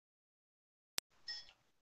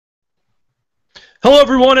Hello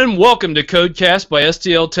everyone and welcome to CodeCast by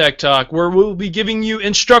STLTechTalk, where we'll be giving you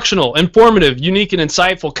instructional, informative, unique, and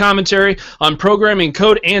insightful commentary on programming,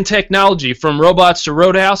 code, and technology. From robots to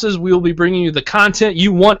roadhouses, we will be bringing you the content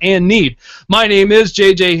you want and need. My name is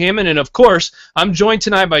JJ Hammond, and of course, I'm joined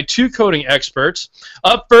tonight by two coding experts.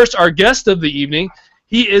 Up first, our guest of the evening.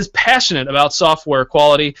 He is passionate about software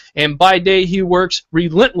quality, and by day he works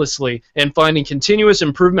relentlessly in finding continuous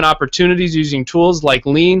improvement opportunities using tools like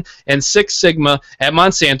Lean and Six Sigma at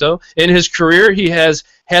Monsanto. In his career, he has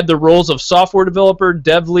had the roles of software developer,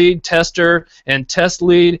 dev lead, tester, and test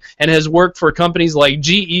lead, and has worked for companies like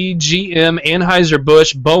GE, GM,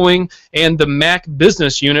 Anheuser-Busch, Boeing, and the Mac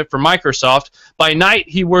business unit for Microsoft. By night,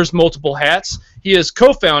 he wears multiple hats. He is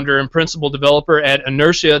co-founder and principal developer at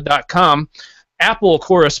Inertia.com, Apple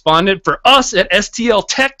correspondent for us at STL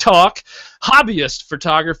Tech Talk, hobbyist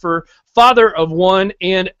photographer, father of one,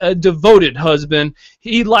 and a devoted husband.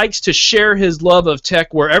 He likes to share his love of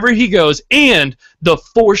tech wherever he goes, and the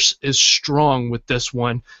force is strong with this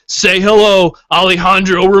one. Say hello,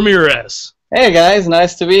 Alejandro Ramirez. Hey guys,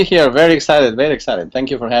 nice to be here. Very excited, very excited. Thank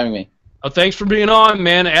you for having me. Thanks for being on,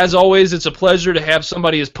 man. As always, it's a pleasure to have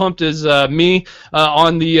somebody as pumped as me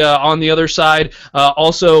on the other side.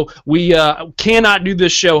 Also, we cannot do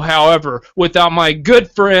this show, however, without my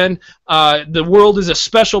good friend. The world is a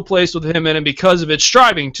special place with him in it because of its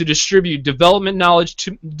striving to distribute development knowledges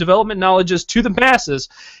to the masses,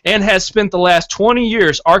 and has spent the last 20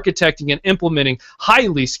 years architecting and implementing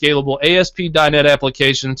highly scalable ASP.NET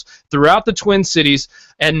applications throughout the Twin Cities.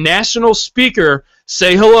 And national speaker,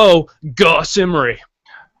 say hello, Gus Emery.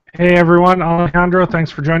 Hey everyone, Alejandro,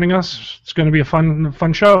 thanks for joining us. It's going to be a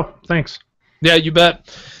fun show. Thanks. Yeah, you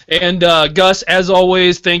bet. And Gus, as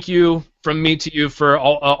always, thank you from me to you for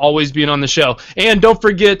always being on the show. And don't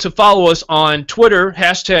forget to follow us on Twitter,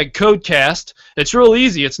 #CodeCast. It's real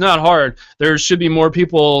easy. It's not hard. There should be more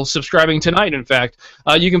people subscribing tonight, in fact.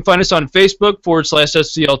 You can find us on Facebook,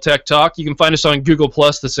 /STL Tech Talk. You can find us on Google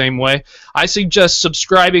Plus the same way. I suggest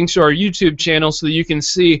subscribing to our YouTube channel so that you can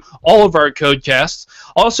see all of our Codecasts.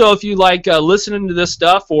 Also, if you like listening to this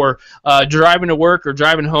stuff or driving to work or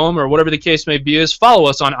driving home or whatever the case may be, follow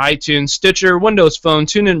us on iTunes, Stitcher, Windows Phone,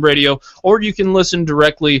 TuneIn Radio, or you can listen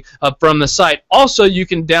directly from the site. Also, you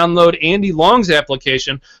can download Andy Long's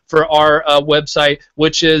application for our website,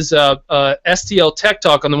 which is STL Tech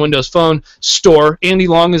Talk on the Windows Phone store. Andy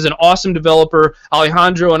Long is an awesome developer.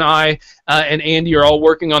 Alejandro and I and Andy are all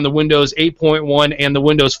working on the Windows 8.1 and the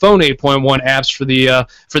Windows Phone 8.1 apps for the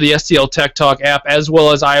STL Tech Talk app, as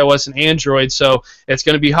well as iOS and Android, so it's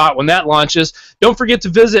going to be hot when that launches. Don't forget to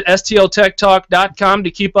visit STLTechTalk.com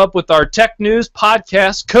to keep up with our tech news,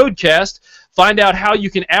 podcast, Codecast. Find out how you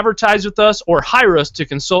can advertise with us or hire us to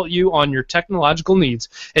consult you on your technological needs.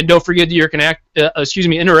 And don't forget to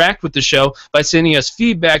interact with the show by sending us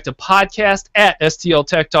feedback to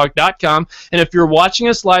podcast@STLTechTalk.com. And if you're watching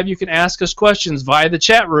us live, you can ask us questions via the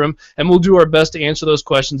chat room, and we'll do our best to answer those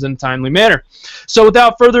questions in a timely manner. So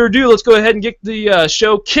without further ado, let's go ahead and get the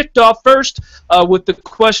show kicked off first with the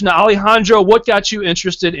question to Alejandro. What got you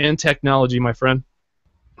interested in technology, my friend?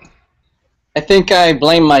 I think I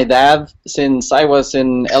blame my dad. Since I was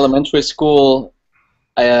in elementary school,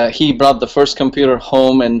 he brought the first computer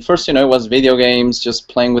home, and first, it was video games, just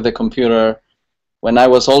playing with the computer. When I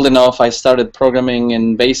was old enough, I started programming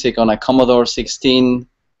in BASIC on a Commodore 16.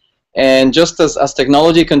 And just as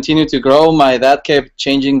technology continued to grow, my dad kept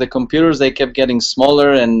changing the computers. They kept getting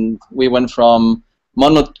smaller, and we went from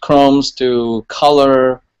monochromes to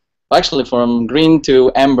color, actually from green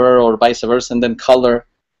to amber or vice versa, and then color.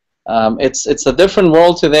 It's a different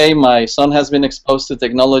world today. My son has been exposed to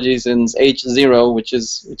technology since age 0,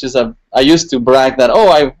 I used to brag that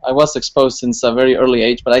I was exposed since a very early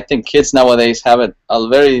age, but I think kids nowadays have it a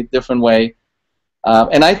very different way,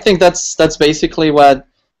 and I think that's basically what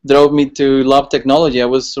drove me to love technology. I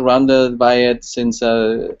was surrounded by it since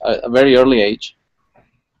a very early age.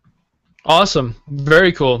 Awesome,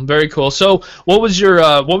 very cool, very cool. So, what was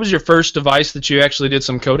your first device that you actually did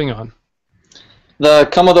some coding on? The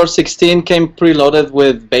Commodore 16 came preloaded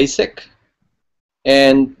with BASIC,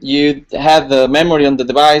 and you had the memory on the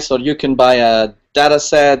device, or you can buy a data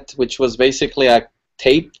set, which was basically a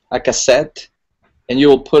tape, a cassette, and you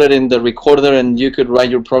will put it in the recorder, and you could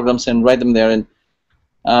write your programs and write them there. And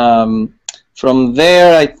from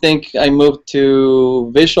there, I think I moved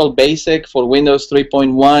to Visual Basic for Windows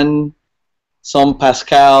 3.1, some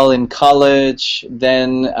Pascal in college,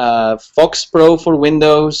 then Fox Pro for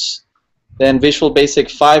Windows, then Visual Basic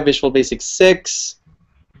 5, Visual Basic 6.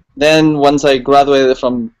 Then once I graduated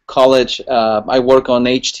from college, I work on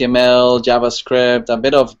HTML, JavaScript, a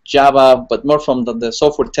bit of Java, but more from the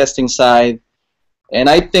software testing side. And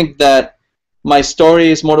I think that my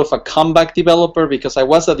story is more of a comeback developer because I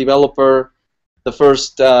was a developer the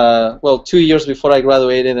first, 2 years before I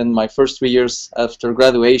graduated and my first 3 years after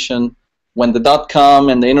graduation. When the .com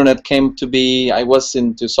and the internet came to be, I was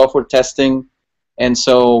into software testing. And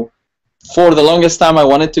so for the longest time, I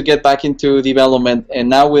wanted to get back into development. And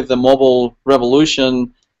now with the mobile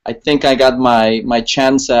revolution, I think I got my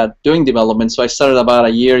chance at doing development. So I started about a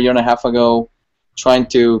year and a half ago trying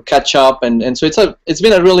to catch up. And so it's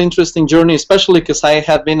been a really interesting journey, especially because I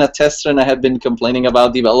had been a tester and I had been complaining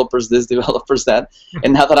about developers this, developers that.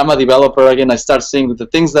 And now that I'm a developer again, I start seeing the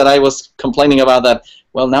things that I was complaining about that,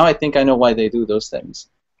 well, now I think I know why they do those things.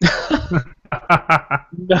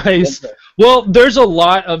 Nice. Well, there's a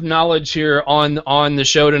lot of knowledge here on the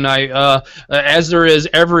show tonight, as there is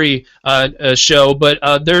every show.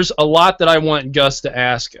 But there's a lot that I want Gus to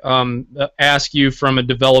ask you from a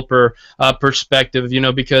developer perspective.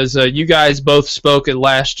 Because you guys both spoke at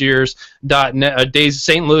last year's .NET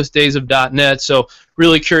St. Louis Days of .NET. So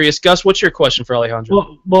really curious, Gus, what's your question for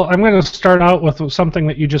Alejandro? Well, I'm going to start out with something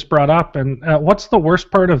that you just brought up. And what's the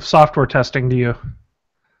worst part of software testing to you?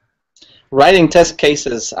 Writing test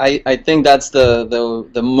cases, I think that's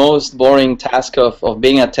the most boring task of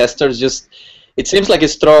being a tester. It seems like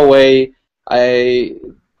it's throwaway.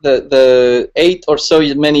 The 8 or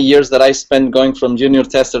so many years that I spent going from junior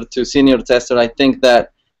tester to senior tester, I think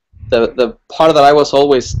that the part that I was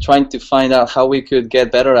always trying to find out how we could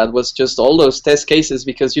get better at was just all those test cases,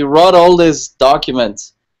 because you wrote all these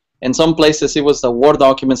documents. In some places it was a Word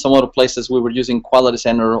document, some other places we were using Quality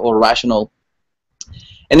Center or Rational.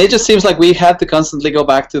 And it just seems like we had to constantly go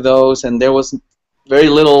back to those, and there was very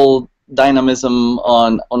little dynamism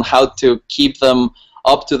on how to keep them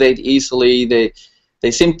up to date easily. They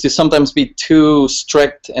seem to sometimes be too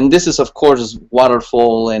strict, and this is of course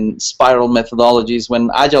waterfall and spiral methodologies. When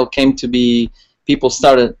Agile came to be, people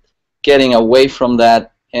started getting away from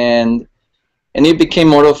that, and it became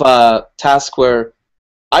more of a task where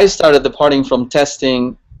I started departing from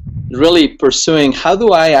testing, really pursuing how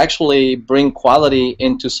do I actually bring quality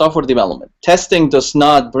into software development. Testing does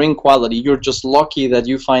not bring quality. You're just lucky that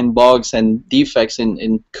you find bugs and defects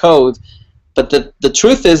in code. But the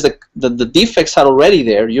truth is that the defects are already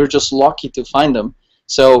there. You're just lucky to find them.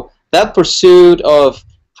 So that pursuit of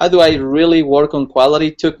how do I really work on quality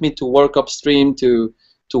took me to work upstream, to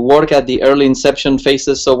work at the early inception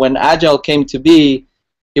phases. So when Agile came to be,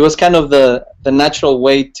 it was kind of the natural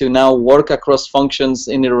way to now work across functions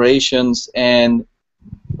in iterations and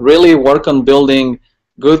really work on building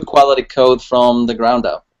good quality code from the ground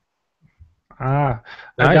up. I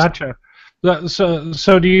gotcha.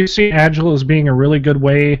 So do you see Agile as being a really good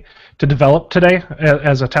way to develop today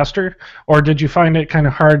as a tester, or did you find it kind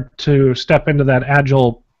of hard to step into that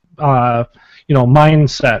Agile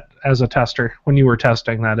mindset as a tester when you were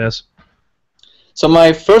testing, that is? So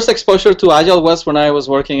my first exposure to Agile was when I was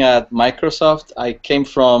working at Microsoft. I came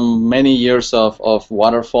from many years of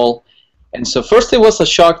waterfall. And so first it was a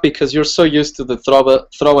shock because you're so used to the throw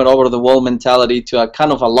it over the wall mentality to a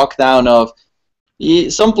kind of a lockdown of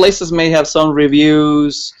some places may have some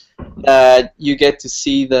reviews that you get to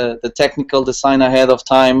see the technical design ahead of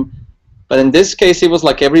time. But in this case, it was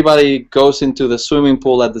like everybody goes into the swimming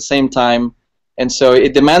pool at the same time. And so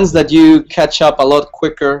it demands that you catch up a lot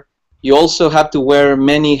quicker. You also have to wear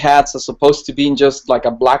many hats as opposed to being just like a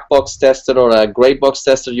black box tester or a gray box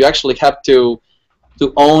tester. You actually have to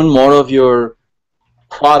own more of your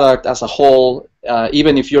product as a whole,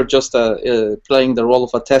 even if you're just playing the role of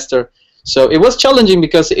a tester. So it was challenging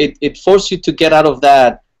because it forced you to get out of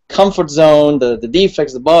that comfort zone, the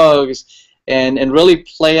defects, the bugs, and really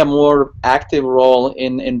play a more active role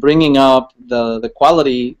in bringing up the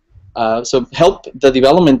quality. So help the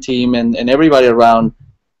development team and everybody around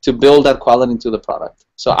to build that quality into the product.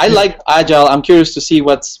 So I like Agile. I'm curious to see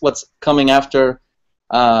what's coming after.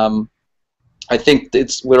 I think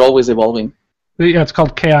we're always evolving. Yeah, it's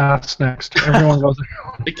called chaos next. Everyone goes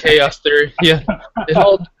the chaos theory. Yeah,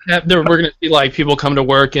 we're gonna see like people come to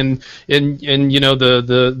work in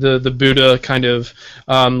the Buddha kind of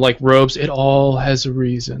like robes. It all has a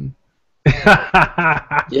reason.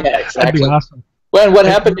 Yeah, exactly. That'd be awesome. Well, what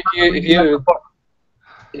happened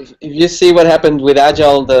if you see what happened with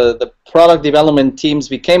Agile, the product development teams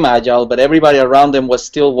became Agile, but everybody around them was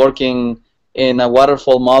still working in a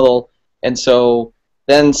waterfall model, and so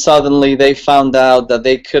then suddenly they found out that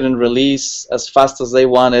they couldn't release as fast as they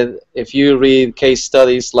wanted. If you read case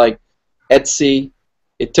studies like Etsy,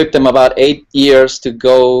 it took them about 8 years to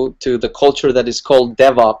go to the culture that is called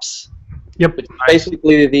DevOps. Yep. Which is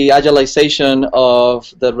basically the agilization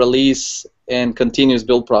of the release and continuous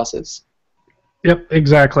build process. Yep,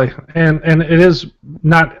 exactly. And it is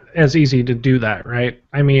not as easy to do that, right?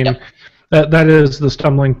 I mean, Yep. that is the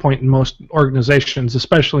stumbling point in most organizations,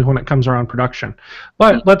 especially when it comes around production.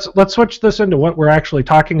 But let's switch this into what we're actually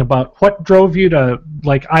talking about. What drove you to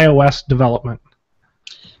like iOS development?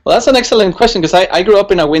 Well, that's an excellent question because I grew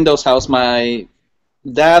up in a Windows house. My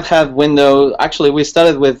dad had Windows. Actually, we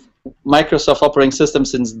started with Microsoft operating system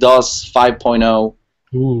since DOS 5.0.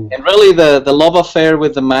 Ooh. And really the love affair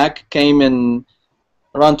with the Mac came in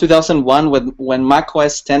around 2001 when Mac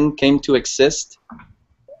OS 10 came to exist.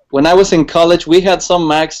 When I was in college, we had some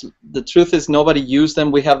Macs. The truth is nobody used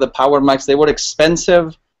them. We have the Power Macs. They were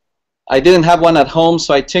expensive. I didn't have one at home,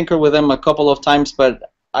 so I tinkered with them a couple of times,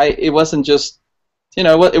 but it wasn't just, you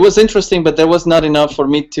know, it was interesting, but there was not enough for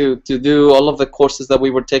me to do. All of the courses that we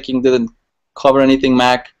were taking didn't cover anything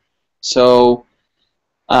Mac. So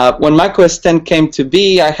when Mac OS 10 came to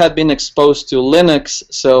be, I had been exposed to Linux,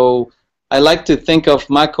 so I like to think of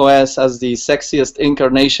Mac OS as the sexiest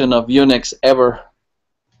incarnation of Unix ever.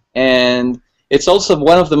 And it's also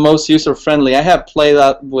one of the most user-friendly. I have played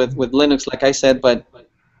that with Linux, like I said, but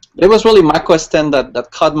it was really Mac OS 10 that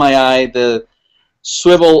caught my eye. The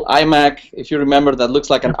swivel iMac, if you remember, that looks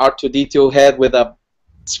like an R2-D2 head with a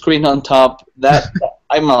screen on top.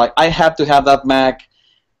 I'm like, I have to have that Mac.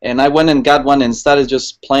 And I went and got one and started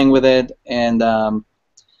just playing with it. And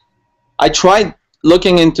I tried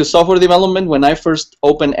looking into software development when I first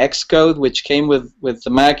opened Xcode, which came with the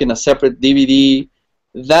Mac in a separate DVD.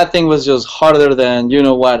 That thing was just harder than, you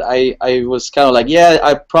know what, I was kind of like, yeah,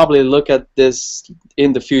 I probably look at this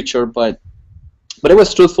in the future, but it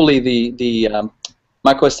was truthfully the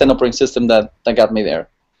Mac OS 10 operating system that got me there.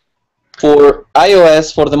 For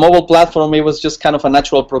iOS, for the mobile platform, it was just kind of a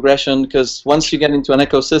natural progression because once you get into an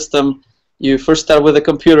ecosystem, you first start with the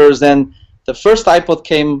computers, then the first iPod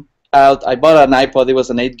came out. I bought an iPod. It was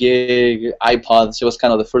an 8 gig iPod, so it was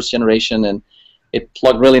kind of the first generation, and it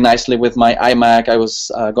plugged really nicely with my iMac. I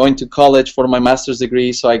was going to college for my master's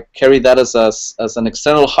degree, so I carried that as an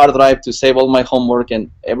external hard drive to save all my homework,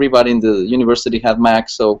 and everybody in the university had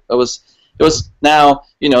Macs, so it was now,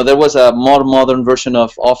 you know, there was a more modern version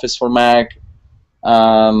of Office for Mac,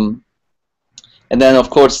 and then of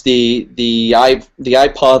course the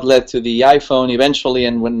iPod led to the iPhone eventually,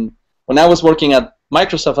 and when I was working at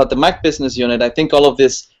Microsoft at the Mac business unit, I think all of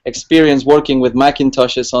this experience working with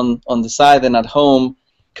Macintoshes on the side and at home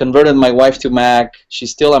converted my wife to Mac. She's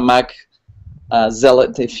still a Mac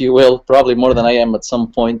zealot, if you will, probably more than I am at some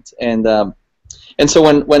point. And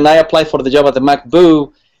so when I applied for the job at the Mac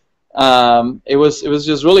Boo, it was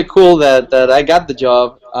just really cool that I got the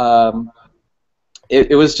job.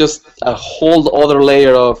 It was just a whole other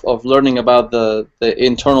layer of learning about the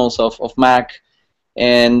internals of Mac.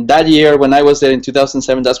 And that year, when I was there in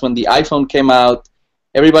 2007, that's when the iPhone came out.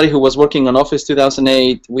 Everybody who was working on Office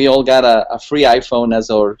 2008, we all got a free iPhone as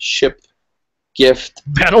our ship gift.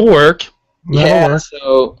 That'll work. Yeah,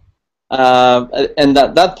 so and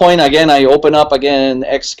at that point, again, I opened up again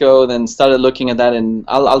Xcode and started looking at that, and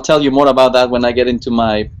I'll tell you more about that when I get into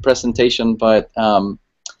my presentation, but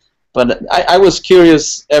I was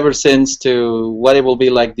curious ever since to what it will be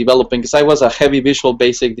like developing, because I was a heavy Visual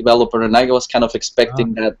Basic developer, and I was kind of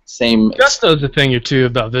expecting that same. Just knows a thing or two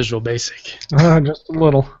about Visual Basic. Just a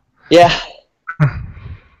little. Yeah.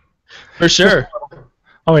 For sure.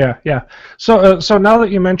 Oh yeah. So now that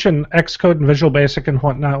you mentioned Xcode and Visual Basic and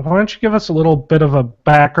whatnot, why don't you give us a little bit of a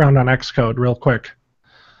background on Xcode real quick?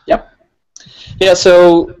 Yep. Yeah.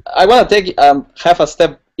 So I want to take half a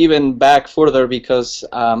step even back further because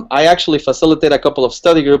I actually facilitate a couple of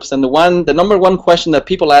study groups, and the number one question that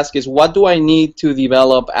people ask is, what do I need to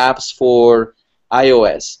develop apps for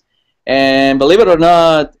iOS? And believe it or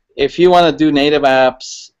not, if you want to do native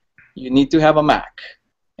apps, you need to have a Mac.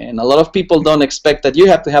 And a lot of people don't expect that you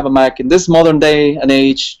have to have a Mac. In this modern day and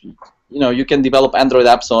age, you know, you can develop Android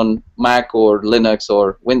apps on Mac or Linux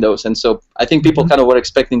or Windows, and so I think people kind of were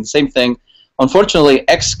expecting the same thing. Unfortunately,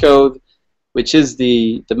 Xcode, which is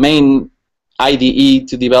the main IDE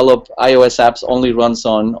to develop iOS apps, only runs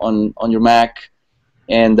on your Mac,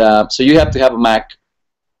 and so you have to have a Mac.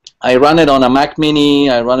 I run it on a Mac Mini.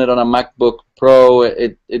 I run it on a MacBook Pro.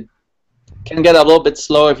 It can get a little bit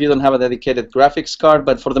slow if you don't have a dedicated graphics card,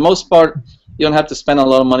 but for the most part, you don't have to spend a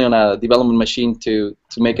lot of money on a development machine to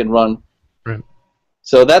make it run. Right.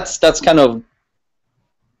 So that's kind of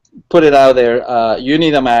put it out there. You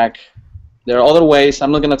need a Mac. There are other ways.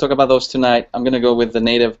 I'm not going to talk about those tonight. I'm going to go with the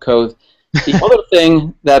native code. The other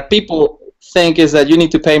thing that people think is that you need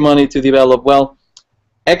to pay money to develop. Well,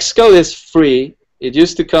 Xcode is free. It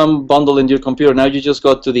used to come bundled in your computer. Now you just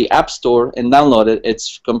go to the App Store and download it.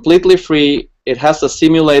 It's completely free. it has a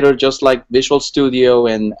simulator just like Visual Studio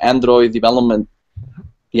and Android development,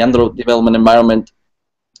 the Android development environment.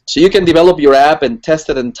 So you can develop your app and test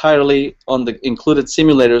it entirely on the included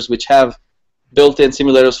simulators, which have built-in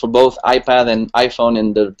simulators for both iPad and iPhone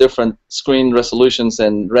in the different screen resolutions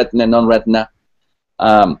and Retina and non-Retina.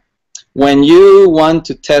 When you want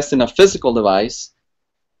to test in a physical device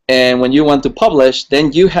and when you want to publish,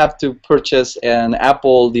 then you have to purchase an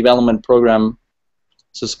Apple Development Program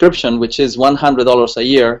subscription, which is $100 a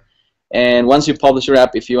year. And once you publish your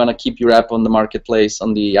app, if you want to keep your app on the marketplace,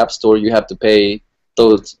 on the App Store, you have to pay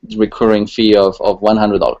those recurring fee of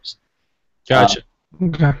 $100. Gotcha.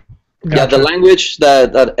 Okay. Yeah, the language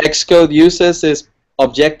that Xcode uses is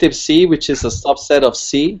Objective-C, which is a subset of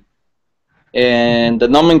C. And the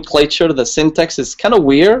nomenclature, the syntax is kind of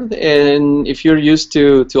weird. And if you're used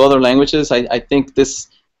to other languages, I think this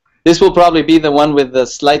will probably be the one with the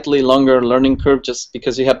slightly longer learning curve, just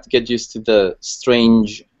because you have to get used to the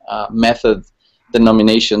strange method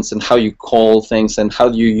denominations and how you call things and how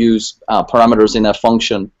you use parameters in a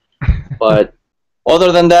function. But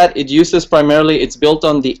other than that, it uses primarily, it's built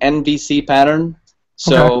on the MVC pattern.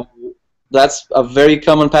 So that's a very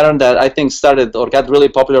common pattern that I think started or got really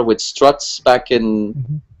popular with struts back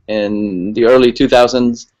in the early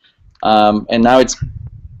 2000s. And now it's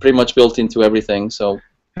pretty much built into everything. So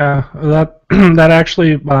that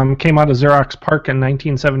actually came out of Xerox PARC in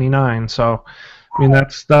 1979. So I mean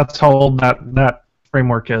that's how old that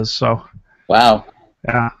framework is. So wow.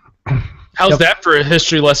 Yeah. How's that for a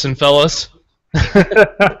history lesson, fellas?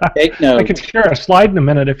 Take note. I can share a slide in a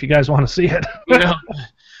minute if you guys want to see it. No,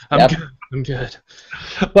 I'm good. I'm good.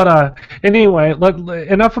 But anyway,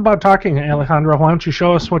 enough about talking, Alejandro. Why don't you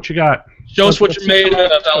show us what you got? Show us what you're made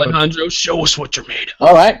of, Alejandro. Show us what you're made of.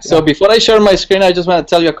 All right. So before I share my screen, I just want to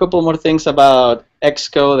tell you a couple more things about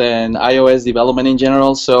Xcode and iOS development in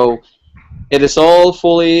general. So it is all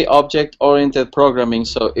fully object-oriented programming.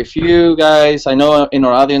 So if you guys, I know in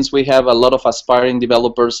our audience we have a lot of aspiring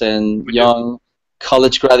developers and young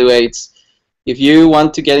college graduates. If you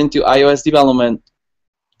want to get into iOS development,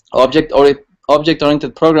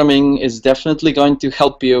 object-oriented programming is definitely going to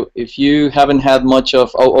help you. If you haven't had much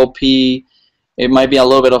of OOP, it might be a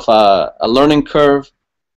little bit of a learning curve,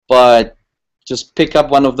 but just pick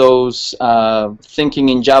up one of those thinking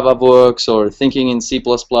in Java books or thinking in C++,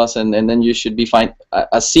 and then you should be fine.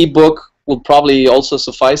 A C book will probably also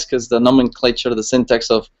suffice, because the nomenclature, the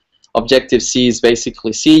syntax of Objective-C is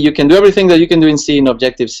basically C. You can do everything that you can do in C in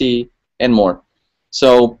Objective-C and more.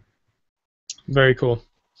 So very cool.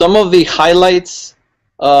 Some of the highlights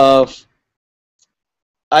of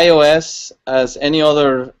iOS, as any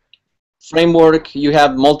other framework, you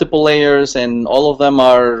have multiple layers, and all of them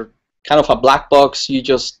are kind of a black box. You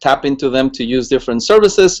just tap into them to use different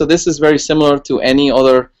services. So this is very similar to any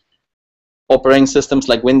other operating systems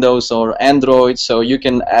like Windows or Android. So you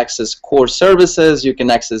can access core services. You can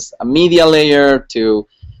access a media layer to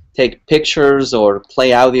take pictures or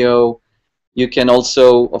play audio. You can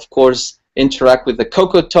also, of course, interact with the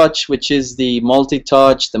Cocoa Touch, which is the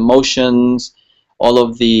multi-touch, the motions, all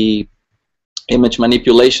of the image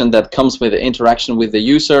manipulation that comes with the interaction with the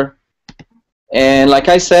user. And like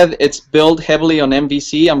I said, it's built heavily on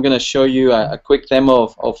MVC. I'm going to show you a quick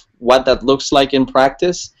demo of what that looks like in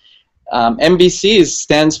practice. MVC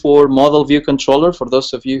stands for Model View Controller, for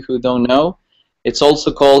those of you who don't know. It's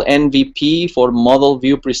also called MVP for Model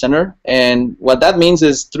View Presenter. And what that means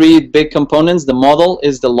is three big components. The model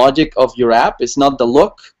is the logic of your app. It's not the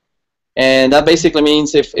look. And that basically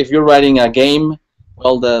means if you're writing a game,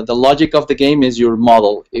 well, the logic of the game is your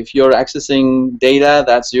model. If you're accessing data,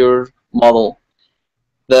 that's your model.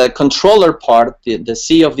 The controller part, the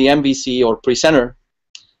C of the MVC or presenter,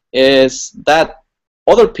 is that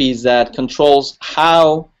other piece that controls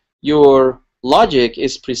how your logic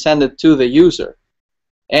is presented to the user.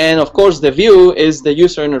 And of course, the view is the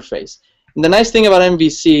user interface. And the nice thing about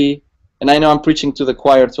MVC, and I know I'm preaching to the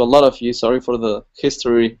choir to a lot of you, sorry for the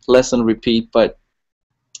history lesson repeat, but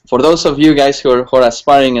for those of you guys who are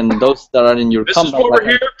aspiring and those that are in your This is what we're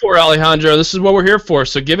here for, Alejandro. This is what we're here for,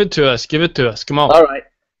 so give it to us. Give it to us. Come on. All right.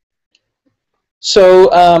 So,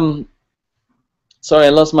 sorry, I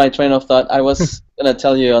lost my train of thought. I was going to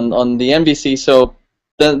tell you on the MVC. So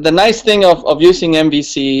the nice thing of using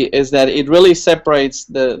MVC is that it really separates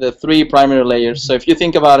the three primary layers. So if you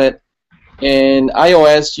think about it, in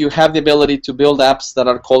iOS, you have the ability to build apps that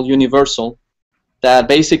are called universal, that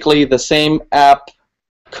basically the same app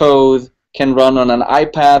code can run on an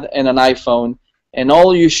iPad and an iPhone, and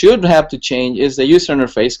all you should have to change is the user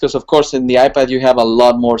interface, because of course in the iPad you have a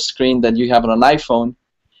lot more screen than you have on an iPhone.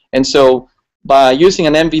 And so by using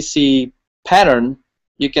an MVC pattern,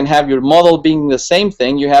 you can have your model being the same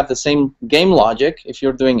thing. You have the same game logic. If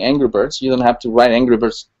you're doing Angry Birds, you don't have to write Angry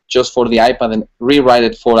Birds just for the iPad and rewrite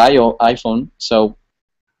it for iPhone. So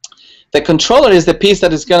the controller is the piece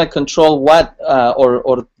that is going to control what,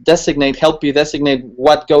 or designate, help you designate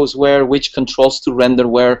what goes where, which controls to render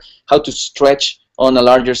where, how to stretch on a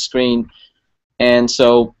larger screen. And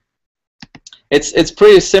so it's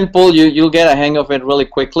pretty simple. You'll get a hang of it really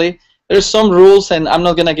quickly. There's some rules, and I'm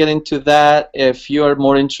not going to get into that. If you are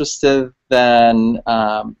more interested than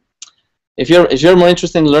if you're more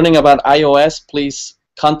interested in learning about iOS, please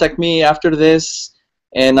contact me after this,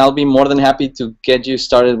 and I'll be more than happy to get you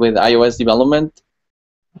started with iOS development.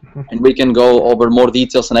 And we can go over more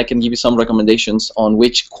details, and I can give you some recommendations on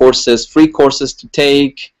which courses, free courses to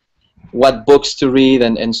take, what books to read,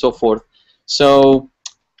 and so forth. So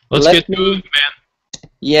let's get to it, man.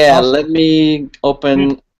 Yeah, let me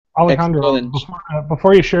open. Alejandro,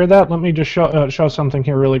 before you share that, let me just show something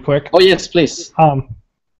here really quick. Oh yes, please.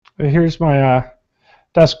 Here's my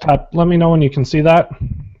desktop. Let me know when you can see that.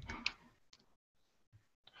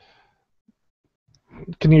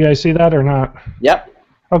 Can you guys see that or not? Yep.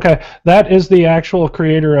 Okay, that is the actual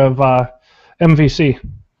creator of MVC.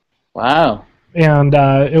 Wow. And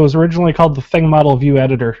it was originally called the Thing Model View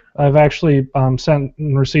Editor. I've actually sent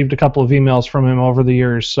and received a couple of emails from him over the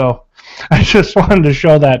years, so I just wanted to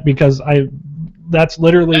show that because that's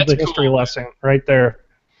literally the history lesson right there.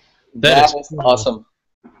 That is awesome.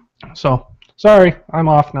 So, sorry, I'm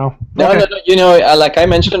off now. No, no, you know, like I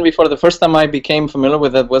mentioned before, the first time I became familiar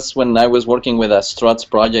with it was when I was working with a Struts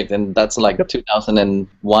project, and that's like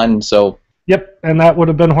 2001, so... Yep, and that would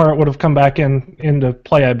have been where it would have come back into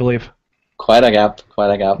play, I believe. Quite a gap, quite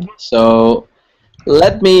a gap. So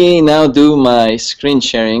let me now do my screen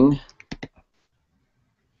sharing.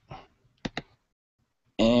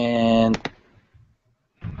 And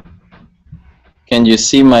can you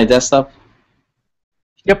see my desktop?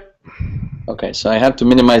 Yep. Okay, so I have to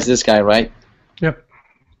minimize this guy, right? Yep,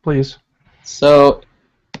 please. So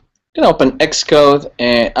I'm going to open Xcode,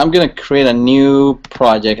 and I'm going to create a new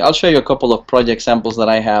project. I'll show you a couple of project samples that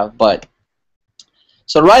I have, but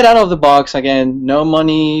so right out of the box, again, no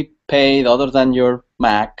money paid other than your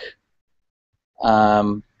Mac.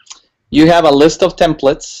 You have a list of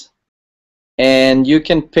templates, and you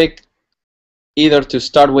can pick either to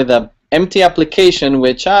start with an empty application,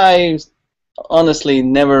 which I honestly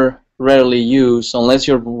rarely use unless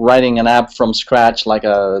you're writing an app from scratch, like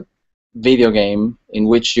a video game in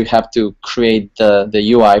which you have to create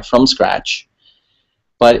the UI from scratch.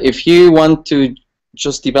 But if you want to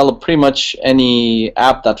just develop pretty much any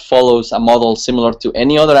app that follows a model similar to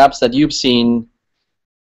any other apps that you've seen,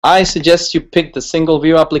 I suggest you pick the single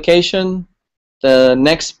view application. The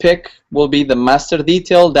next pick will be the master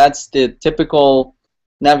detail. That's the typical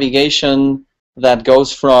navigation that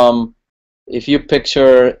goes from, if you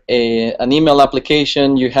picture an email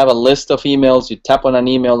application, you have a list of emails, you tap on an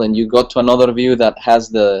email and you go to another view that has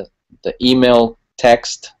the email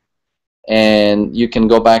text, and you can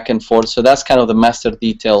go back and forth. So that's kind of the master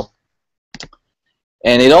detail.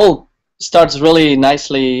 And it all starts really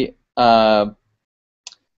nicely with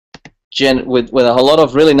a lot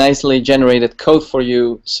of really nicely generated code for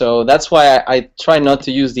you. So that's why I try not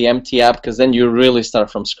to use the empty app, because then you really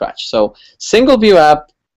start from scratch. So single view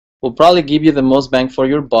app will probably give you the most bang for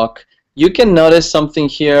your buck. You can notice something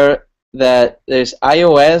here that there's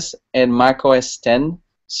iOS and Mac OS X.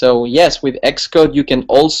 So yes, with Xcode you can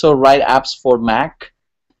also write apps for Mac.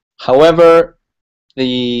 However,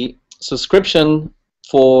 the subscription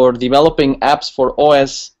for developing apps for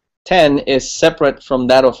OS X is separate from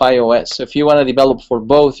that of iOS. So if you want to develop for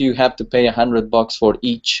both, you have to pay $100 for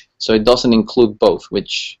each. So it doesn't include both,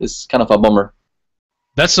 which is kind of a bummer.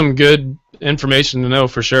 That's some good information to know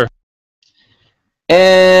for sure.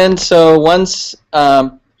 And so once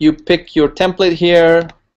you pick your template here,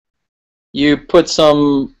 you put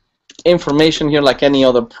some information here like any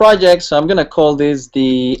other project. So I'm going to call this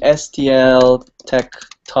the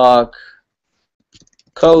STLTechTalk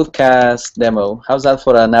CodeCast demo. How's that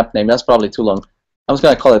for an app name? That's probably too long. I'm just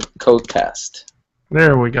going to call it CodeCast.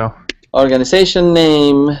 There we go. Organization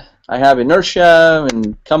name. I have inertia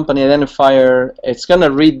and company identifier. It's going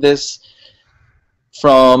to read this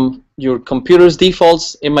from your computer's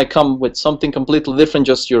defaults. It might come with something completely different,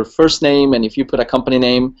 just your first name, and if you put a company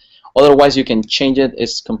name. Otherwise, you can change it.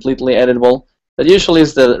 It's completely editable. But usually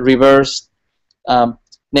it's the reverse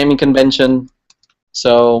naming convention.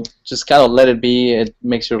 So just kind of let it be. It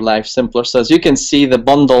makes your life simpler. So as you can see, the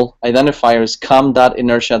bundle identifier is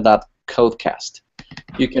com.inertia.codecast.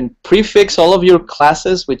 You can prefix all of your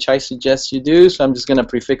classes, which I suggest you do. So I'm just going to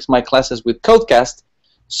prefix my classes with CodeCast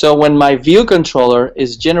So when my view controller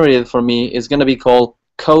is generated for me, it's going to be called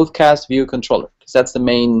CodeCast view controller, because that's the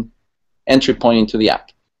main entry point into the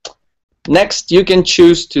app. Next, you can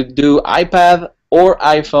choose to do iPad or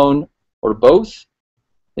iPhone or both.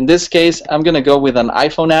 In this case, I'm going to go with an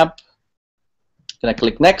iPhone app. I'm going to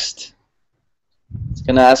click Next. It's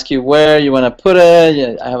going to ask you where you want to put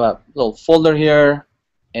it. I have a little folder here.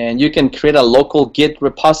 And you can create a local Git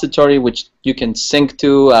repository, which you can sync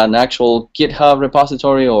to an actual GitHub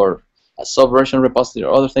repository or a Subversion repository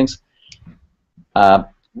or other things.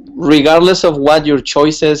 Regardless of what your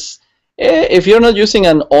choice is, if you're not using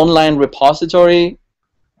an online repository,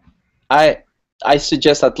 I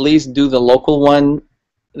suggest at least do the local one.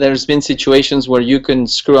 There's been situations where you can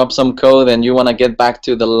screw up some code and you want to get back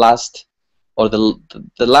to the last or the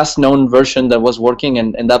last known version that was working,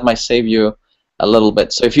 and that might save you a little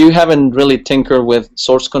bit. So if you haven't really tinkered with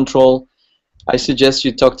source control, I suggest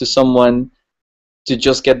you talk to someone to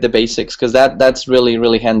just get the basics, because that's really,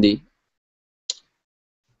 really handy.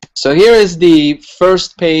 So here is the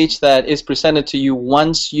first page that is presented to you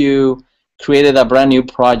once you created a brand new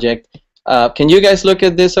project. Can you guys look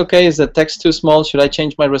at this okay? Is the text too small? Should I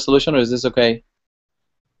change my resolution, or is this okay?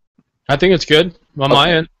 I think it's good on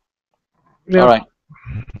my end. Yeah. All right.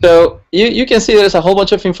 So you can see there's a whole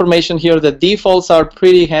bunch of information here. The defaults are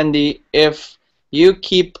pretty handy. If you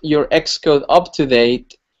keep your Xcode up to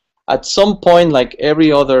date, at some point, like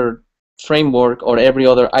every other framework or every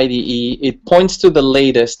other IDE, it points to the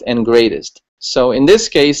latest and greatest. So in this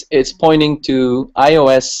case, it's pointing to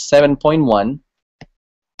iOS 7.1.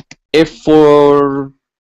 If for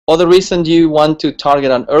other reason you want to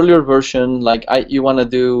target an earlier version, like you want to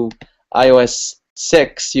do iOS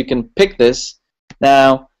 6, you can pick this.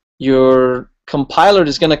 Now, your compiler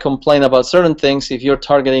is going to complain about certain things if you're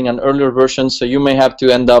targeting an earlier version, so you may have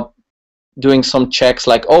to end up doing some checks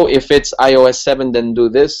like, oh, if it's iOS 7, then do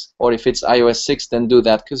this, or if it's iOS 6, then do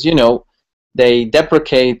that, because, you know, they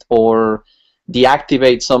deprecate or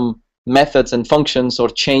deactivate some methods and functions or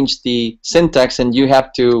change the syntax, and you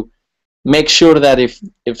have to make sure that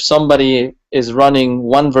if somebody is running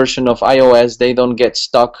one version of iOS, they don't get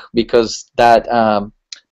stuck because that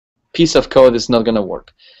piece of code is not going to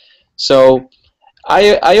work. So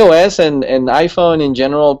iOS and iPhone in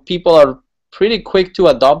general, people are pretty quick to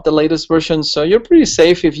adopt the latest version, so you're pretty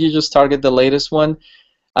safe if you just target the latest one.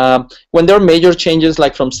 When there are major changes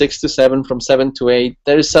like from 6 to 7, from 7 to 8,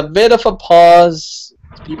 there's a bit of a pause.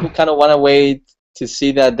 People kind of want to wait to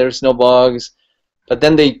see that there's no bugs, but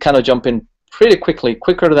then they kind of jump in pretty quickly,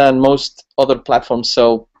 quicker than most other platforms.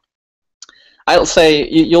 So I'll say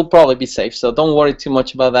you'll probably be safe, so don't worry too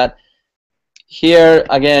much about that. Here,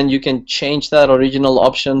 again, you can change that original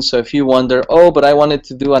option. So if you wonder, oh, but I wanted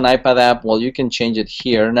to do an iPad app, well, you can change it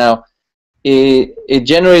here. Now, it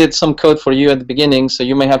generated some code for you at the beginning, so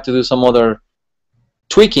you may have to do some other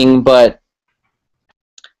tweaking, but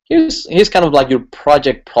here's kind of like your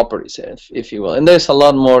project properties, if you will. And there's a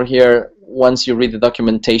lot more here once you read the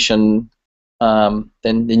documentation,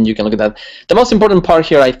 then you can look at that. The most important part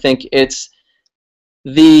here, I think, it's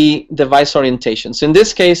the device orientation. So in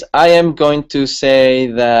this case, I am going to say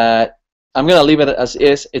that I'm going to leave it as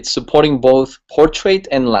is. It's supporting both portrait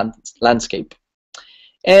and landscape.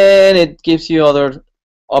 And it gives you other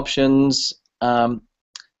options.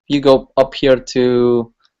 You go up here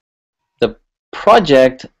to the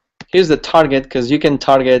project. Here's the target, because you can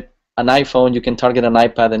target an iPhone, you can target an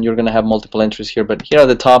iPad, and you're going to have multiple entries here. But here at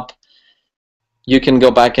the top, you can go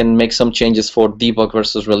back and make some changes for debug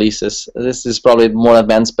versus releases. This is probably more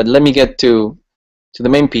advanced, but let me get to the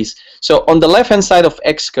main piece. So on the left-hand side of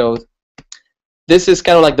Xcode, this is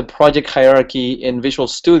kind of like the project hierarchy in Visual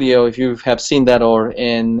Studio, if you have seen that, or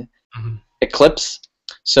in Eclipse.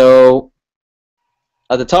 So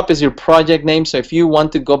at the top is your project name. So if you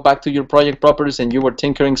want to go back to your project properties and you were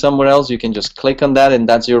tinkering somewhere else, you can just click on that, and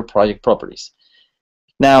that's your project properties.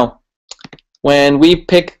 Now, when we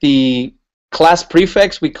pick the class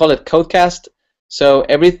prefix, we call it CodeCast. So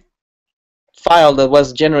every file that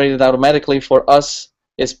was generated automatically for us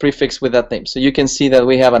is prefixed with that name. So you can see that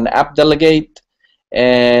we have an app delegate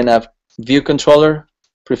and a view controller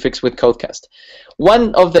prefixed with CodeCast.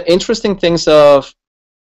 One of the interesting things of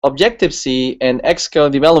Objective-C and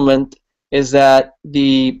Xcode development is that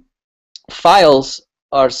the files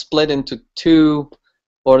are split into two,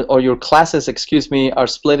 or your classes, excuse me, are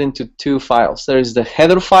split into two files. There is the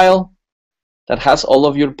header file that has all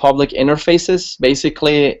of your public interfaces,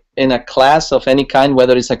 basically in a class of any kind,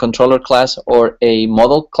 whether it's a controller class or a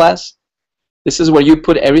model class. This is where you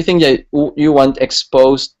put everything that you want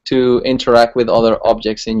exposed to interact with other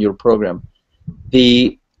objects in your program.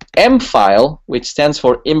 The M file, which stands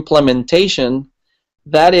for implementation,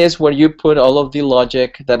 that is where you put all of the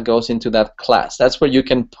logic that goes into that class. That's where you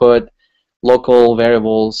can put local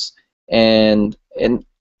variables, and in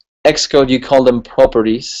Xcode you call them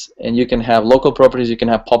properties, and you can have local properties, you can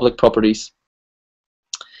have public properties.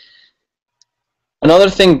 Another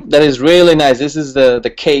thing that is really nice, this is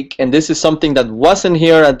the cake, and this is something that wasn't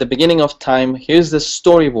here at the beginning of time. Here's the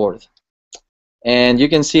storyboard. And you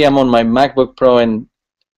can see I'm on my MacBook Pro, and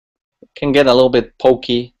it can get a little bit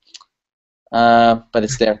pokey, but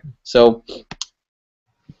it's there. So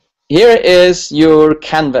here is your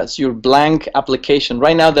canvas, your blank application.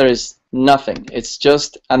 Right now there is nothing. It's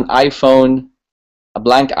just an iPhone, a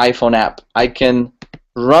blank iPhone app. I can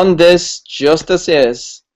run this just as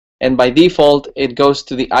is, and by default it goes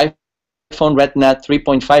to the iPhone Retina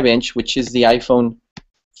 3.5 inch, which is the iPhone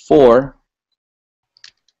 4.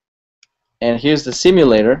 And here's the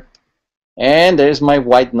simulator, and there's my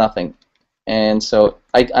white nothing. And so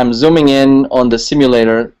I'm zooming in on the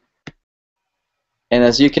simulator, and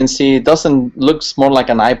as you can see, it looks more like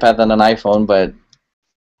an iPad than an iPhone. But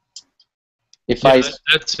if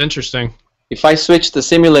that's interesting. If I switch the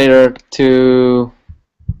simulator to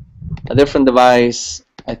a different device,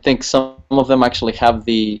 I think some of them actually have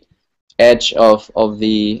the edge of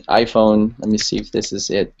the iPhone. Let me see if this is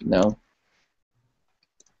it. No.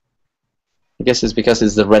 I guess it's because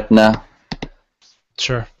it's the Retina.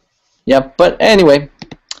 Sure. Yeah, but anyway,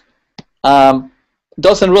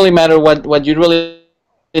 doesn't really matter. What you really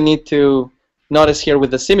need to notice here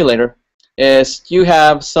with the simulator is you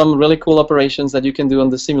have some really cool operations that you can do on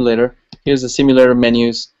the simulator. Here's the simulator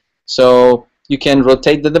menus. So you can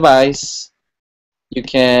rotate the device. You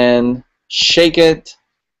can shake it.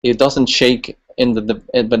 It doesn't shake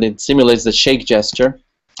but it simulates the shake gesture.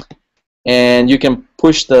 And you can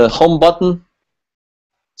push the home button.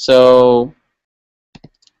 So I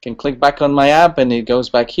can click back on my app and it goes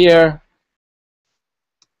back here,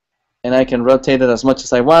 and I can rotate it as much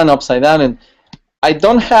as I want, upside down. And I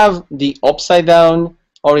don't have the upside down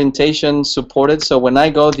orientation supported, so when I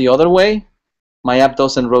go the other way, my app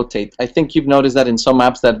doesn't rotate. I think you've noticed that in some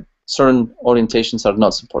apps that certain orientations are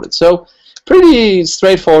not supported. So pretty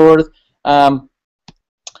straightforward.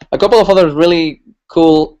 A couple of other really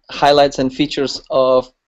cool highlights and features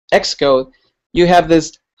of Xcode. You have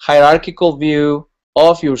this hierarchical view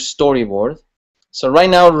of your storyboard. So right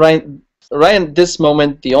now, right at this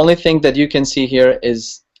moment, the only thing that you can see here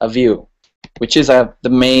is a view, which is the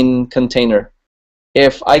main container.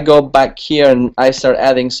 If I go back here and I start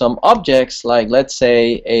adding some objects, like let's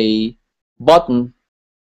say a button,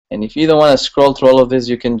 and if you don't want to scroll through all of this,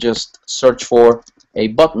 you can just search for a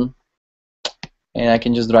button, and I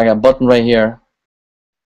can just drag a button right here.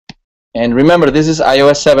 And remember, this is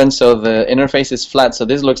iOS 7, so the interface is flat, so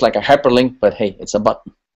this looks like a hyperlink, but hey, it's a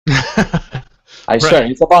button. I swear,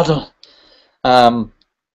 it's a button.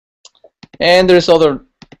 And there's other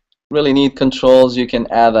really neat controls. You can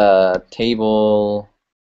add a table,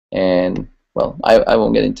 and, well, I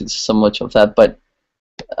won't get into so much of that, but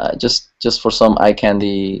just for some eye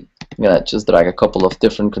candy, I'm going to just drag a couple of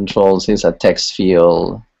different controls. Here's a text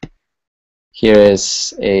field. Here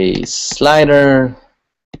is a slider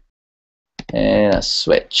and a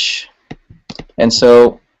switch. And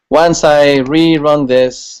so once I rerun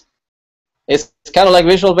this, it's kind of like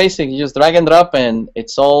Visual Basic. You just drag and drop, and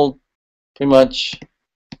it's all pretty much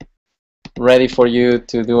ready for you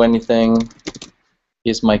to do anything.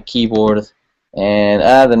 Here's my keyboard. And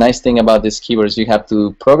the nice thing about this keyboard is you have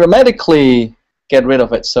to programmatically get rid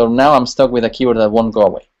of it. So now I'm stuck with a keyboard that won't go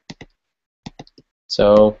away.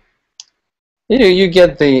 So you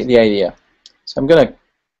get the idea. So I'm going to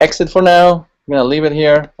exit for now. I'm going to leave it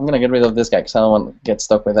here. I'm going to get rid of this guy because I don't want to get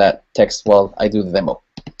stuck with that text while I do the demo.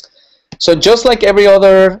 So just like every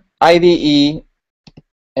other IDE,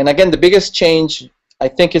 and again, the biggest change I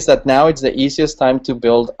think is that now it's the easiest time to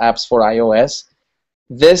build apps for iOS.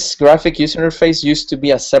 This graphic user interface used to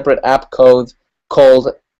be a separate app code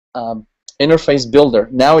called Interface Builder.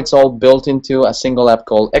 Now it's all built into a single app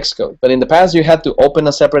called Xcode. But in the past, you had to open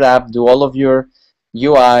a separate app, do all of your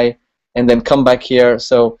UI, and then come back here.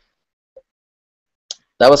 So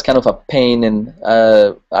that was kind of a pain and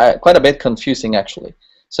quite a bit confusing, actually.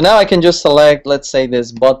 So now I can just select, let's say,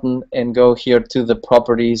 this button and go here to the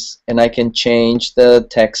properties, and I can change the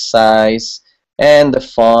text size and the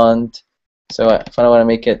font. So if I want to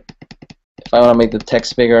make the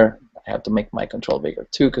text bigger, I have to make my control bigger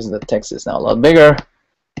too, because the text is now a lot bigger.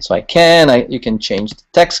 So you can change the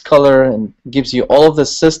text color, and it gives you all of the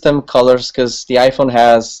system colors, because the iPhone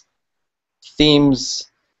has themes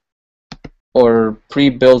or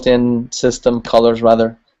pre-built-in system colors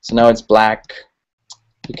rather. So now it's black.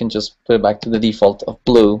 You can just put it back to the default of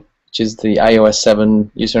blue. which is the iOS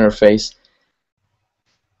 7 user interface.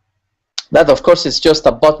 That, of course, is just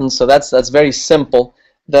a button, so that's very simple.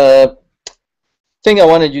 The thing I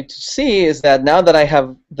wanted you to see is that now that I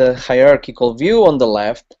have the hierarchical view on the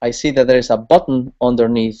left, I see that there is a button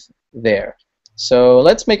underneath there. So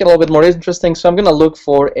let's make it a little bit more interesting. So I'm going to look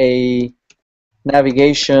for a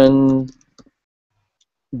navigation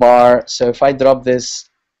bar. So if I drop this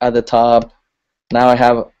at the top, now I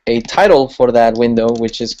have a title for that window,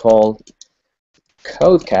 which is called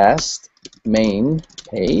CodeCast main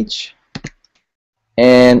page.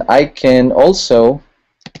 And I can also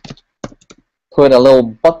put a little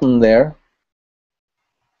button there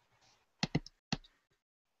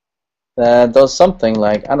that does something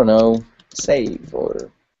like, I don't know, save or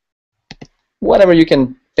whatever you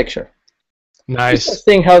can picture. Nice. Just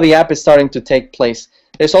seeing how the app is starting to take place.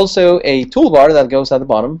 There's also a toolbar that goes at the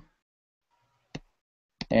bottom.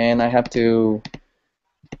 And I have to,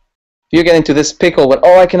 if you get into this pickle where,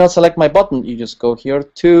 oh, I cannot select my button, you just go here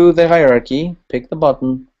to the hierarchy, pick the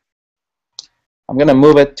button. I'm going to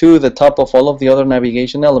move it to the top of all of the other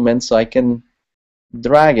navigation elements so I can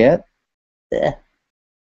drag it.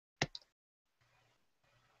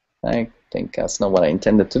 I think that's not what I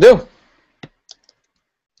intended to do.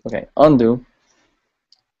 Okay, undo.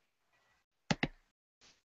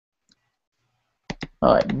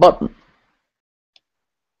 Alright, button.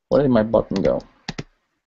 Where did my button go?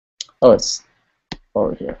 Oh, it's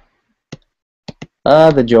over here.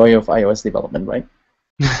 The joy of iOS development, right?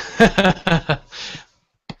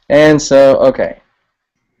 And so, okay.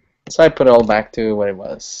 So I put it all back to where it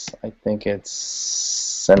was. I think it's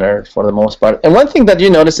centered for the most part. And one thing that you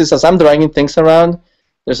notice is as I'm dragging things around,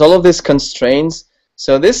 there's all of these constraints.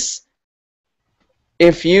 So this,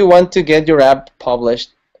 if you want to get your app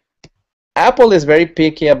published, Apple is very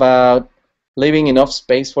picky about leaving enough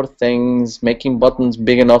space for things, making buttons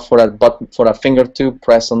big enough for a finger to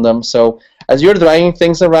press on them. So as you're dragging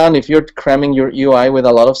things around, if you're cramming your UI with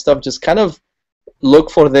a lot of stuff, just kind of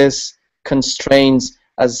look for these constraints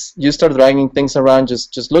as you start dragging things around.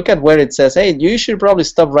 Just look at where it says, hey, you should probably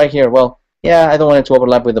stop right here. Well, yeah, I don't want it to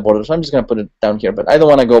overlap with the border, so I'm just going to put it down here. But I don't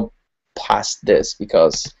want to go past this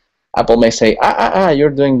because Apple may say, you're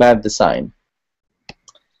doing bad design.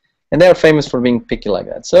 And they're famous for being picky like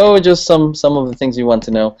that. So just some of the things you want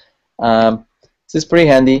to know. This is pretty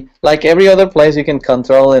handy. Like every other place, you can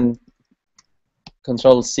Control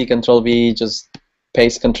C, Control V, just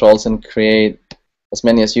paste controls and create as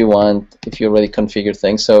many as you want if you already configure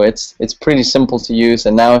things. So it's pretty simple to use.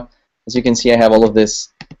 And now, as you can see, I have all of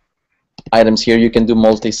these items here. You can do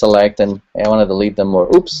multi-select, and I want to delete them, or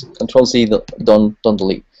oops, Control C, don't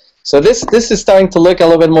delete. So this is starting to look a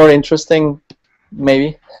little bit more interesting,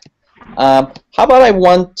 maybe. How about I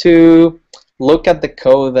want to look at the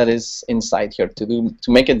code that is inside here to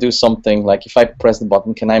make it do something, like if I press the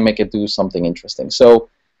button, can I make it do something interesting? So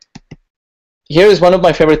here is one of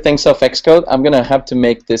my favorite things of Xcode. I'm going to have to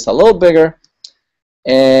make this a little bigger.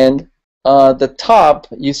 And the top,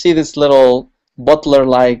 you see this little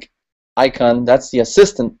butler-like icon. That's the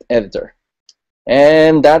assistant editor.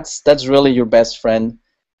 And that's really your best friend.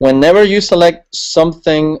 Whenever you select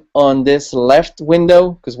something on this left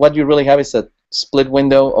window, because what you really have is a split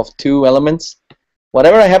window of two elements,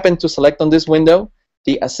 whatever I happen to select on this window,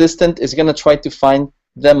 the assistant is going to try to find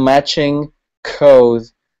the matching code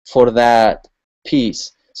for that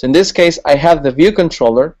piece. So in this case, I have the view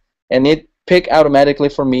controller, and it picked automatically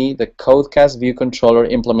for me the CodeCast view controller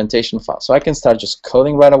implementation file. So I can start just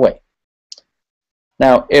coding right away.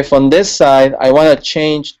 Now, if on this side I want to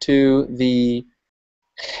change to the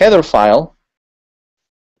header file,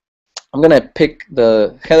 I'm going to pick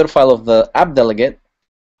the header file of the app delegate.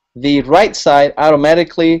 The right side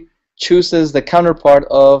automatically chooses the counterpart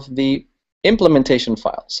of the implementation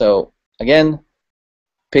file. So again,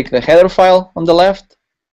 pick the header file on the left,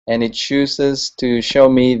 and it chooses to show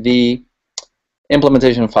me the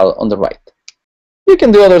implementation file on the right. You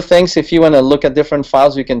can do other things. If you want to look at different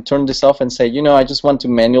files, you can turn this off and say, you know, I just want to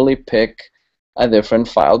manually pick a different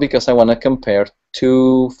file because I want to compare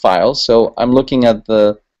two files. So I'm looking at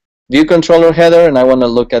the view controller header, and I want to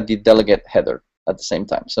look at the delegate header at the same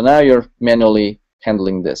time. So now you're manually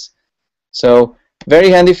handling this. So very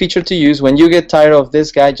handy feature to use. When you get tired of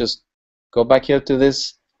this guy, just go back here to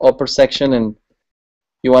this upper section, and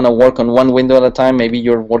you want to work on one window at a time. Maybe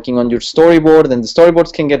you're working on your storyboard, and the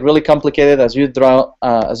storyboards can get really complicated as you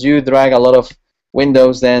drag a lot of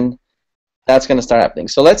windows. Then that's going to start happening.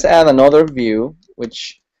 So let's add another view,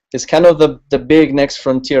 which is kind of the big next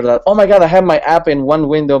frontier that, oh my god, I have my app in one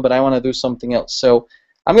window, but I want to do something else. So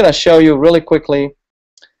I'm going to show you really quickly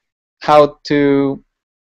how to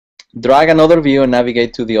drag another view, and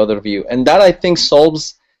navigate to the other view. And that, I think,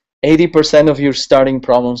 solves 80% of your starting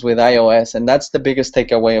problems with iOS, and that's the biggest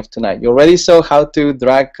takeaway of tonight. You already saw how to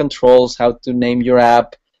drag controls, how to name your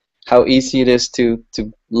app, how easy it is to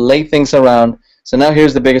lay things around. So now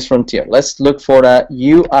here's the biggest frontier. Let's look for a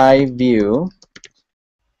UI view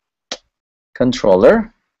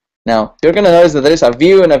controller. Now, you're going to notice that there is a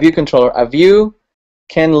view and a view controller. A view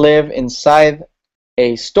can live inside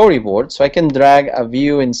a storyboard, so I can drag a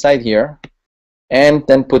view inside here and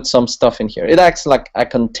then put some stuff in here. It acts like a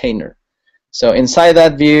container. So inside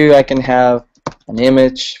that view, I can have an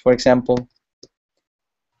image, for example,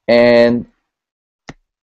 and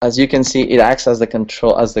as you can see, it acts as the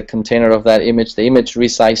container of that image. The image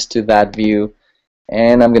resized to that view,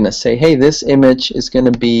 and I'm gonna say, hey, this image is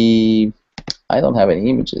gonna be, I don't have any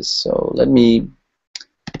images, so let me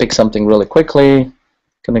pick something really quickly.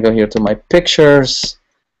 Gonna go here to my pictures,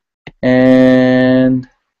 and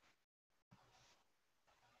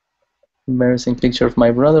embarrassing picture of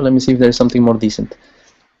my brother. Let me see if there's something more decent.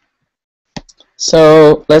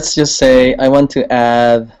 So let's just say I want to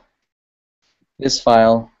add this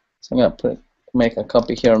file. So I'm gonna make a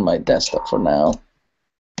copy here on my desktop for now.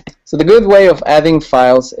 So the good way of adding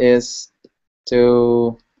files is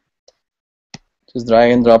to just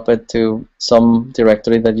drag and drop it to some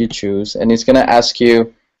directory that you choose, and it's gonna ask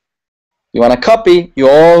you, you want to copy? You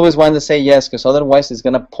always want to say yes, because otherwise it's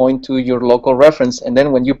going to point to your local reference, and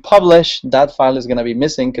then when you publish, that file is going to be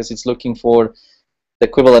missing because it's looking for the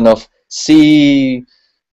equivalent of C:/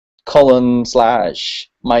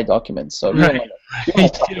 my documents. So right.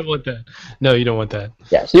 You don't want that. No, you don't want that.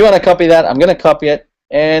 Yeah, so you want to copy that. I'm going to copy it,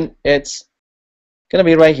 and it's going to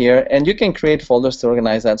be right here, and you can create folders to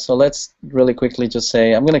organize that. So let's really quickly just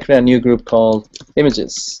say I'm going to create a new group called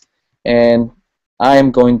images, and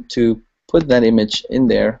I'm going to put that image in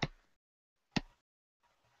there,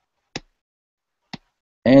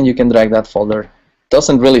 and you can drag that folder. It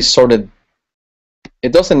doesn't really sort it.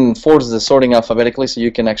 It doesn't enforce the sorting alphabetically, so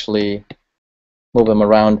you can actually move them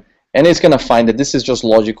around, and it's gonna find it. This is just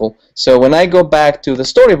logical. So when I go back to the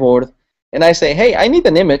storyboard and I say, hey, I need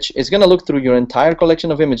an image, it's gonna look through your entire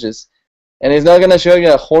collection of images, and it's not gonna show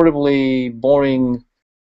you a horribly boring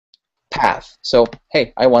path. So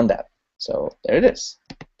hey, I want that. So there it is.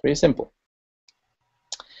 Pretty simple.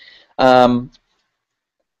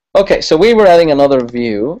 Okay, so we were adding another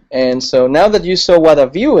view, and so now that you saw what a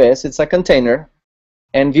view is, it's a container,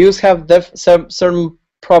 and views have certain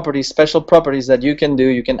properties, special properties that you can do.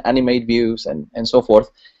 You can animate views and so forth.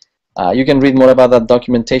 You can read more about that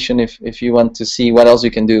documentation if you want to see what else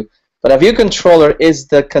you can do. But a view controller is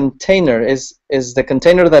the container, is the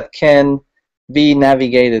container that can be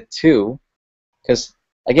navigated to, because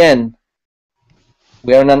again,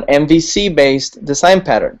 we are in an MVC-based design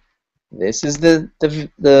pattern. This is the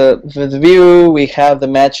view. We have the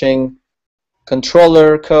matching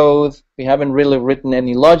controller code. We haven't really written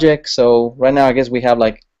any logic, so right now I guess we have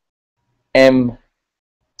like MC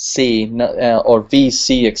or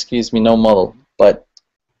VC, excuse me, no model. But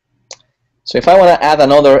so if I want to add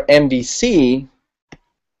another MVC,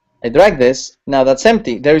 I drag this. Now that's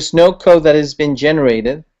empty. There is no code that has been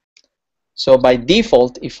generated. So by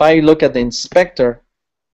default, if I look at the inspector,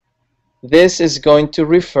 this is going to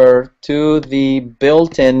refer to the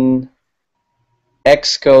built-in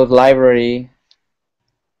Xcode library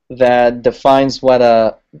that defines what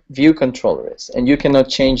a view controller is. And you cannot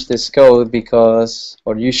change this code because,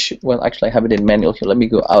 or you should, well, actually I have it in manual here. Let me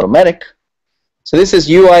go automatic. So this is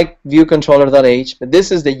UI view controller.h, but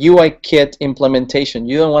this is the UI kit implementation.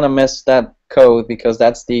 You don't want to mess that code because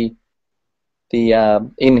that's the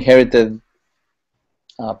inherited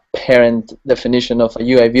parent definition of a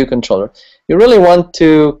UI view controller. You really want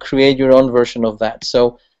to create your own version of that.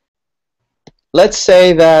 So let's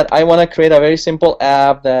say that I want to create a very simple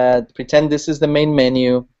app that pretend this is the main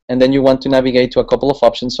menu, and then you want to navigate to a couple of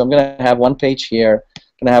options. So I'm going to have one page here, I'm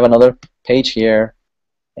going to have another page here,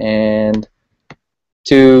 and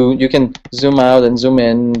you can zoom out and zoom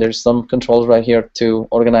in. There's some controls right here to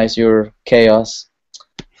organize your chaos.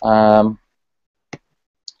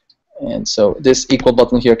 And so this equal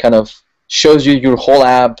button here kind of shows you your whole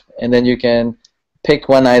app, and then you can pick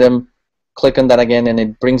one item, click on that again, and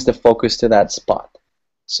it brings the focus to that spot.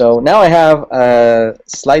 So now I have a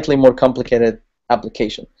slightly more complicated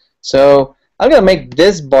application. So I'm going to make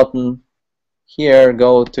this button here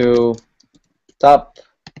go to top,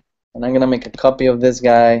 and I'm going to make a copy of this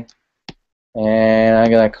guy, and I'm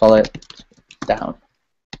going to call it down.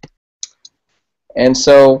 And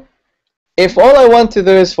so if all I want to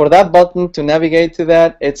do is for that button to navigate to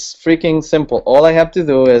that, it's freaking simple. All I have to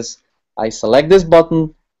do is I select this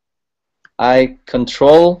button, I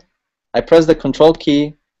control I press the control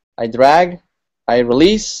key, I drag, I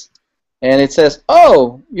release, and it says,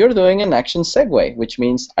 oh, you're doing an action segue, which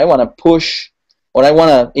means I want to push, or I want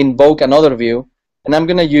to invoke another view, and I'm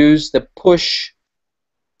going to use the push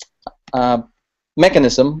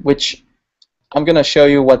mechanism, which I'm going to show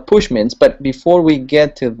you what push means. But before we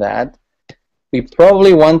get to that, we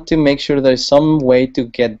probably want to make sure there's some way to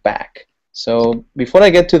get back. So before I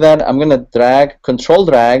get to that, I'm going to drag, control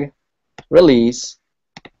drag, release.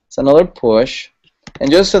 It's another push. And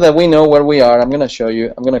just so that we know where we are, I'm going to show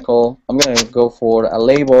you. I'm going to go for a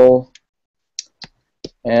label,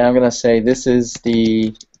 and I'm going to say this is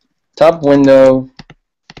the top window,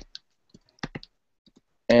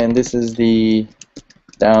 and this is the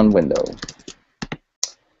down window.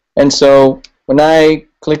 And so when I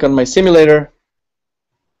click on my simulator,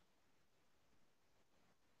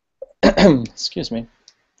 excuse me,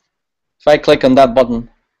 if I click on that button,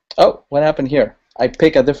 oh, what happened here? I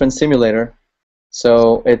pick a different simulator.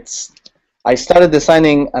 So I started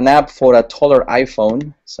designing an app for a taller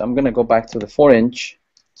iPhone. So I'm going to go back to the 4-inch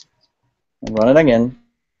and run it again.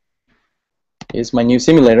 Here's my new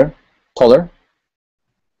simulator, taller.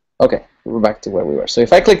 Okay, we're back to where we were. So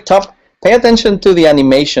if I click top, pay attention to the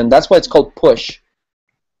animation. That's why it's called push.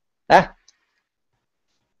 Ah.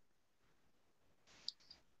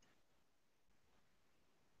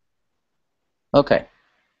 Okay.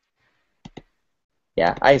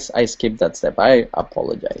 Yeah, I skipped that step. I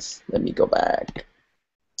apologize. Let me go back.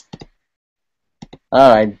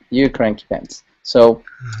 All right, you cranky pants. So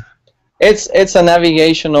it's a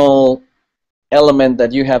navigational element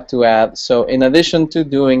that you have to add. So in addition to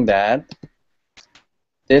doing that,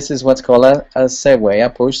 this is what's called a segue, a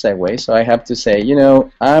push segue. So I have to say, you know,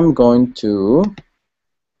 I'm going to,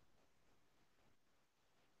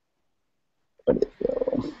 where did it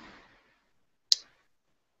go?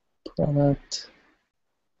 Product.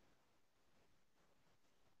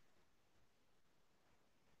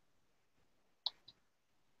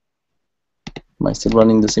 Am I still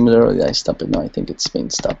running the simulator, or did I stop it? No, I think it's been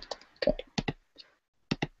stopped. Okay.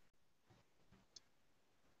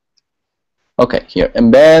 Okay, here,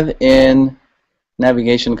 embed in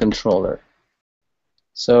navigation controller.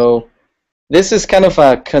 So this is kind of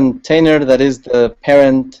a container that is the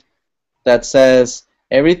parent that says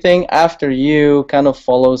everything after you kind of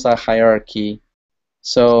follows a hierarchy.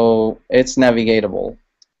 So it's navigatable.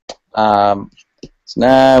 So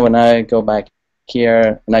now when I go back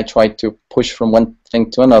here and I try to push from one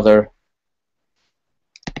thing to another,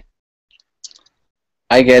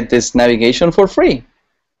 I get this navigation for free.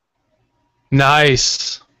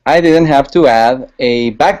 Nice. I didn't have to add a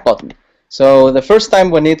back button. So the first time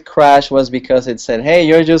when it crashed was because it said, hey,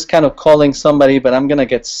 you're just kind of calling somebody, but I'm going to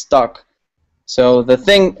get stuck. So the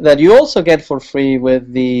thing that you also get for free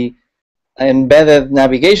with the embedded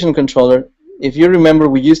navigation controller, if you remember,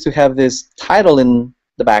 we used to have this title in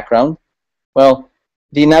the background. Well,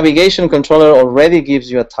 the navigation controller already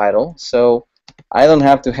gives you a title, so I don't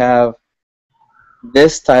have to have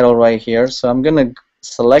this title right here. So I'm going to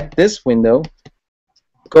select this window,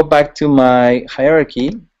 go back to my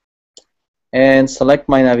hierarchy, and select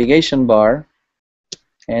my navigation bar,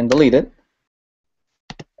 and delete it.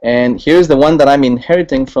 And here's the one that I'm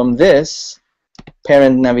inheriting from this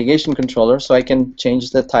parent navigation controller, so I can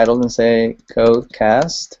change the title and say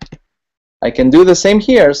CodeCast. I can do the same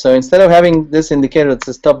here, so instead of having this indicator that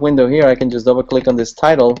says top window here, I can just double click on this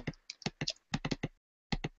title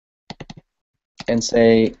and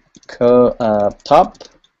say top.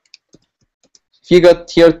 If you got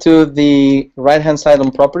here to the right hand side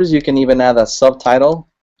on properties, you can even add a subtitle.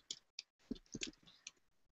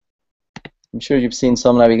 I'm sure you've seen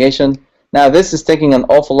some navigation. Now this is taking an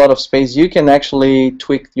awful lot of space. You can actually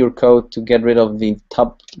tweak your code to get rid of the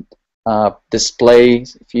top display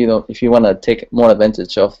if you want to take more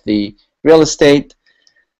advantage of the real estate.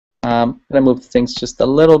 I'm going to move things just a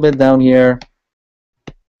little bit down here.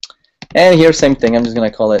 And here, same thing. I'm just going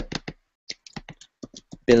to call it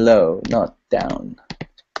below, not down.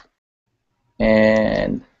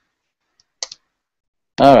 And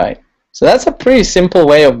all right. So that's a pretty simple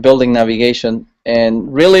way of building navigation.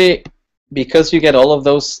 And really, because you get all of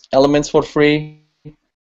those elements for free,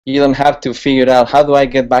 you don't have to figure out how do I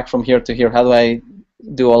get back from here to here, how do I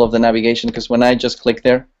do all of the navigation, because when I just click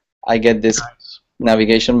there, I get this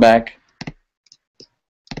navigation back.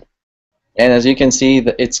 And as you can see,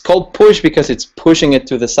 it's called push because it's pushing it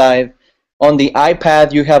to the side. On the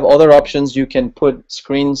iPad, you have other options. You can put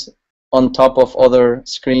screens on top of other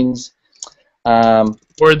screens.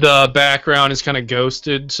 Where the background is kind of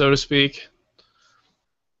ghosted, so to speak.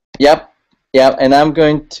 Yep. Yeah, and I'm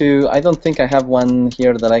going to, I don't think I have one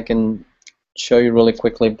here that I can show you really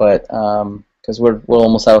quickly, but because we're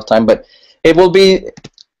almost out of time. But it will be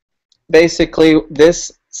basically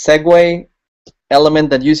this segue element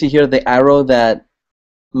that you see here, the arrow that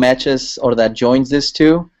matches or that joins this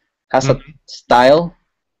two, has a style,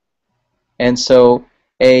 and so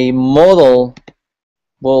a modal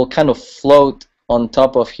will kind of float on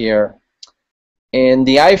top of here. In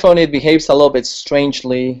the iPhone, it behaves a little bit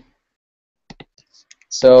strangely.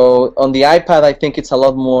 So on the iPad, I think it's a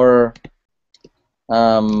lot more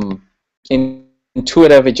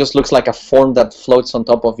intuitive. It just looks like a form that floats on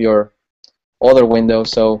top of your other window.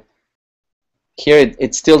 So here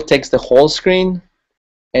it still takes the whole screen,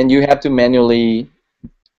 and you have to manually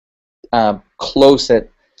close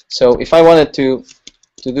it. So if I wanted to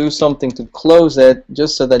do something to close it,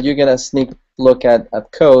 just so that you get a sneak look at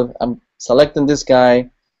code, I'm selecting this guy.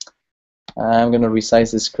 I'm going to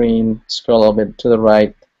resize the screen, scroll a little bit to the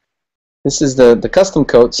right. This is the custom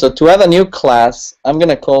code. So to add a new class, I'm going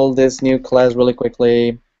to call this new class really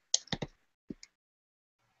quickly.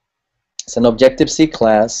 It's an Objective-C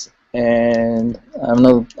class, and I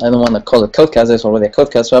don't want to call it CodeCast. There's already a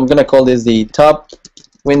CodeCast, so I'm going to call this the top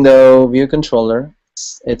window view controller.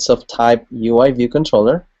 It's of type UI view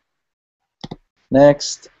controller.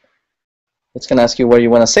 Next, it's going to ask you where you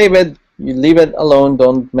want to save it. You leave it alone.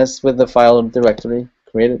 Don't mess with the file directory.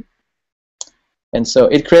 Create it. And so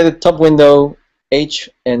it created top window H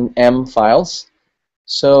and M files.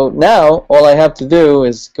 So now all I have to do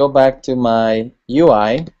is go back to my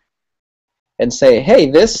UI and say, hey,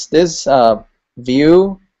 this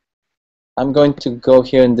view, I'm going to go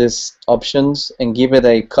here in this options and give it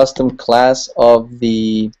a custom class of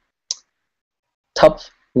the top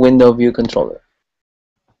window view controller.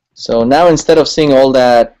 So now instead of seeing all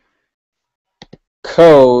that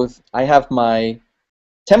code, I have my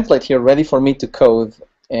template here ready for me to code,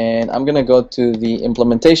 and I'm going to go to the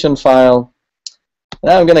implementation file,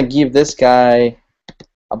 and I'm going to give this guy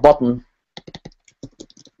a button,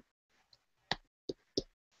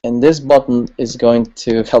 and this button is going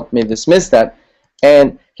to help me dismiss that.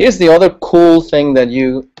 And here's the other cool thing that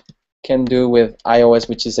you can do with iOS,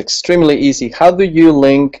 which is extremely easy. How do you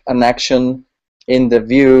link an action in the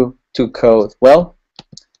view to code? Well,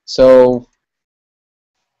 so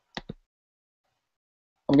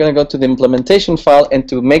I'm going to go to the implementation file, and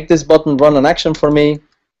to make this button run an action for me,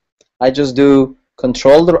 I just do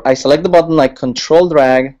I select the button, I control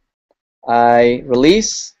drag, I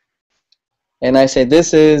release, and I say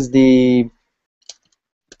this is the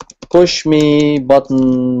push me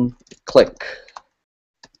button click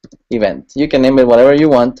event. You can name it whatever you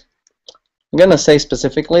want. I'm going to say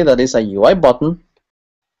specifically that it's a UI button,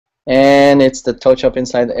 and it's the touch up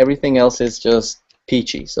inside. Everything else is just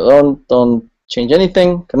peachy. So don't change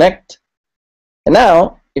anything, connect. And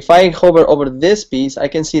now, if I hover over this piece, I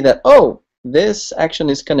can see that, oh, this action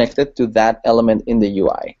is connected to that element in the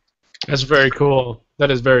UI. That's very cool. That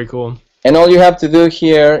is very cool. And all you have to do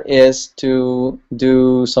here is to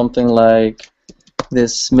do something like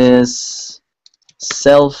dismiss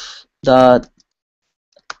self dot,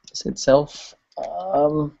 is it self?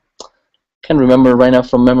 Can't remember right now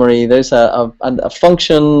from memory. There's a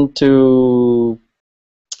function to,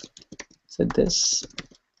 is it this?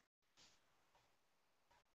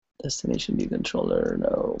 Destination view controller,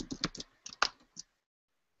 no.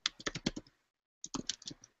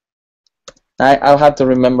 I'll have to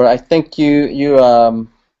remember. I think you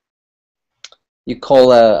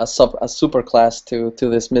call a superclass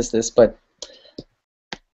to dismiss this, but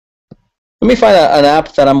let me find an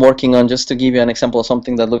app that I'm working on just to give you an example of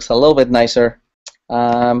something that looks a little bit nicer.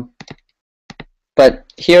 But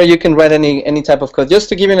here you can write any type of code just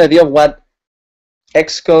to give you an idea of what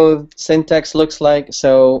Xcode syntax looks like.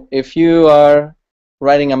 So if you are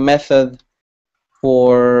writing a method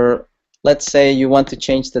for, let's say you want to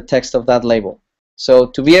change the text of that label. So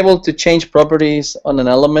to be able to change properties on an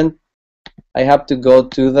element, I have to go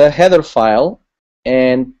to the header file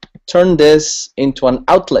and turn this into an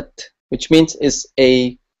outlet, which means it's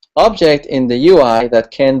a object in the UI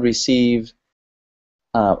that can receive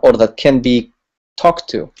or that can be talked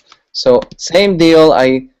to. So same deal,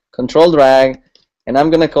 I control drag, and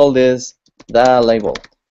I'm gonna call this the label.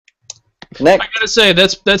 Next. I gotta say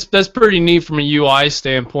that's pretty neat from a UI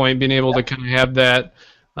standpoint, being able to kind of have that.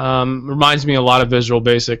 Reminds me a lot of Visual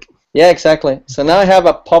Basic. Yeah, exactly. So now I have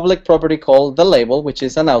a public property called the label, which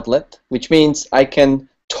is an outlet, which means I can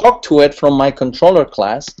talk to it from my controller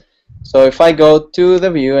class. So if I go to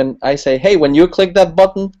the view and I say, hey, when you click that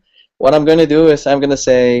button, what I'm going to do is I'm going to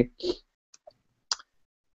say,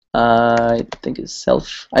 I think it's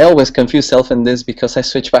self. I always confuse self in this because I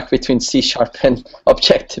switch back between C# and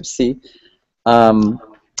Objective-C.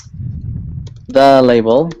 the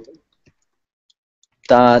label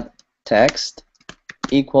dot text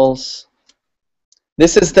equals.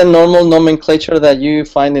 This is the normal nomenclature that you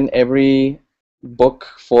find in every book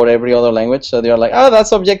for every other language. So they're like, oh,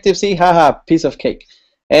 that's Objective-C, haha, piece of cake.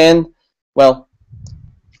 And well,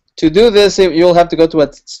 to do this, you'll have to go to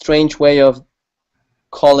a strange way of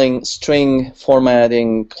calling string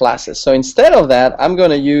formatting classes. So instead of that, I'm going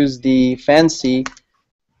to use the fancy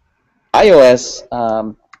iOS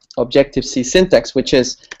Objective-C syntax, which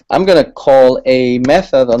is I'm going to call a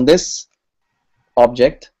method on this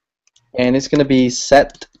object, and it's going to be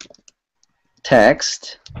set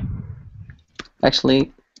text.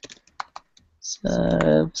 Actually,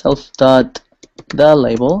 self dot the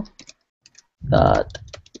label dot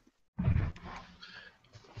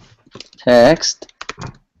text,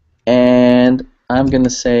 and I'm going to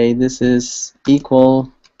say this is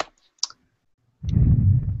equal.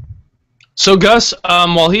 So Gus,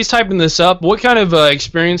 while he's typing this up, what kind of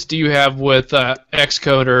experience do you have with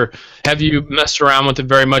Xcode, or have you messed around with it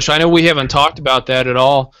very much? I know we haven't talked about that at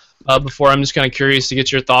all before. I'm just kind of curious to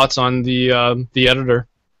get your thoughts on the editor.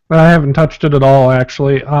 I haven't touched it at all,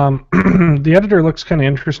 actually. The editor looks kind of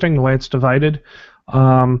interesting the way it's divided.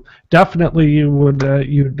 Definitely,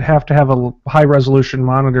 you'd have to have a high-resolution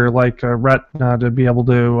monitor like a Retina to be able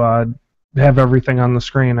to have everything on the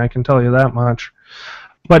screen. I can tell you that much.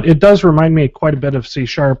 But it does remind me quite a bit of C#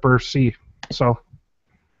 or C. So.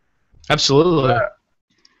 Absolutely.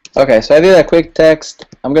 Okay, so I did a quick text.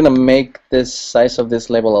 I'm gonna make this size of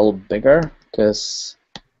this label a little bigger,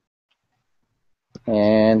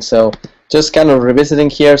 and so just kind of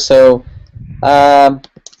revisiting here. So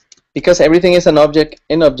because everything is an object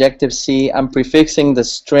in Objective-C, I'm prefixing the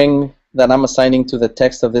string that I'm assigning to the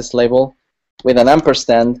text of this label with an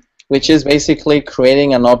ampersand, which is basically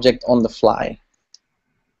creating an object on the fly.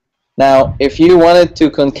 Now, if you wanted to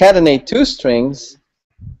concatenate two strings,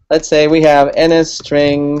 let's say we have ns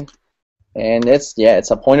string, and it's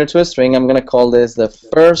a pointer to a string. I'm going to call this the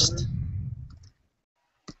first,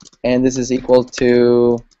 and this is equal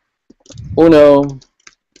to uno,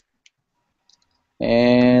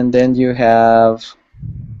 and then you have,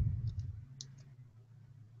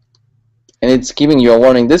 and it's giving you a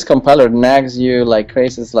warning. This compiler nags you like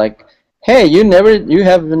crazy. It's like, hey, you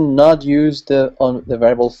have not used the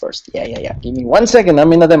variable first. Yeah. Give me 1 second.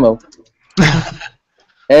 I'm in a demo.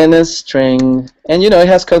 And a string, and it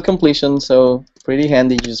has code completion, so pretty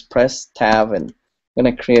handy. You just press tab, and I'm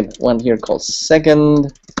gonna create one here called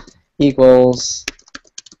second equals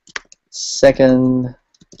second.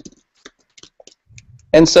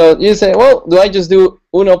 And so you say, well, do I just do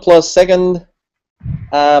uno plus second?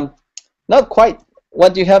 Not quite.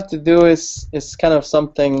 What you have to do is kind of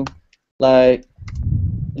something like,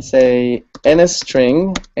 you say ns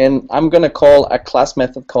string, and I'm gonna call a class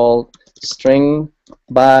method called string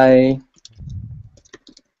by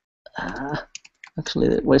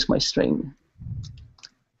actually, where's my string?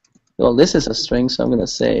 Well, this is a string, so I'm gonna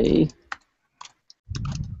say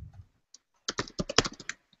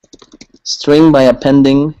string by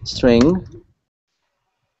appending string,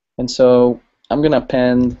 and so I'm gonna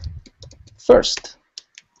append first,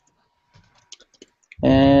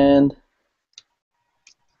 and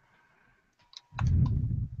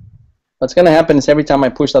what's going to happen is every time I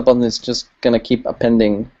push that button, it's just going to keep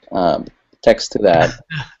appending text to that.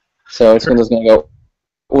 So it's just going to go,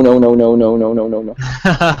 oh no.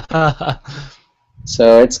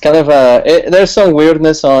 So it's kind of there's some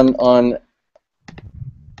weirdness on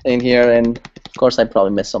in here, and of course I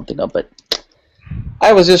probably messed something up, but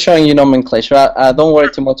I was just showing you nomenclature. Don't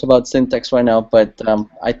worry too much about syntax right now, but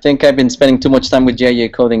I think I've been spending too much time with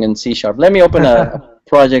JJ coding in C#. Let me open a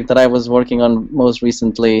project that I was working on most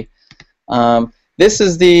recently. This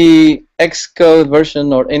is the Xcode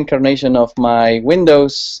version or incarnation of my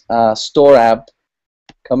Windows Store app,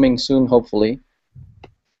 coming soon, hopefully.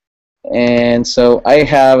 And so I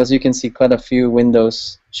have, as you can see, quite a few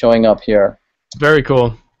windows showing up here. Very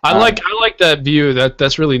cool. I like that view.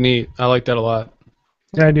 That's really neat. I like that a lot.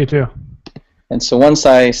 Yeah, I do too. And so once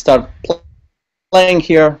I start playing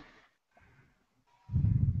here,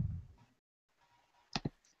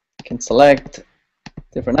 I can select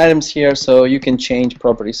different items here, so you can change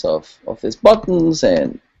properties of these buttons,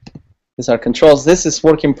 and these are controls. This is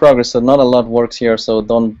work in progress, so not a lot works here, so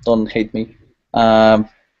don't hate me.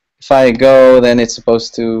 If I go, then it's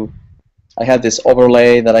supposed to, I have this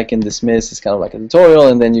overlay that I can dismiss. It's kind of like a tutorial,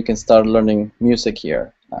 and then you can start learning music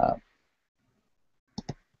here.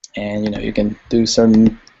 And you can do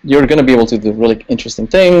certain, you're going to be able to do really interesting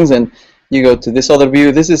things, and you go to this other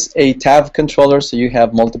view. This is a tab controller, so you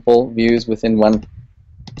have multiple views within one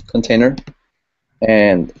container,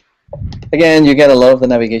 and again, you get a lot of the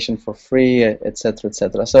navigation for free, etc.,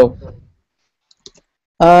 etc. So,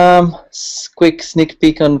 quick sneak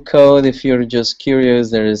peek on code. If you're just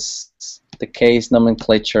curious, there is the case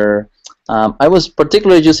nomenclature. I was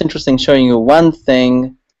particularly just interested in showing you one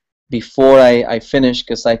thing before I finish,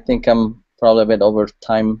 because I think I'm probably a bit over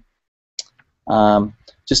time.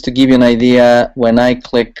 Just to give you an idea, when I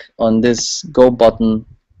click on this Go button,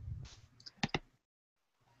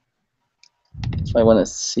 if I want to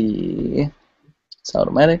see, it's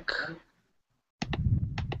automatic.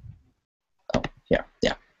 Oh, yeah.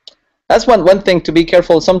 That's one thing to be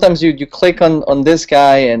careful. Sometimes you click on this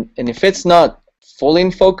guy, and if it's not fully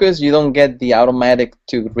in focus, you don't get the automatic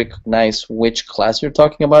to recognize which class you're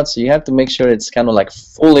talking about. So you have to make sure it's kind of like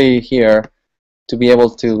fully here to be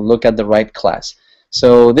able to look at the right class.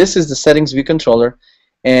 So this is the settings view controller,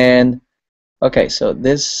 and okay, so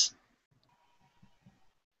this,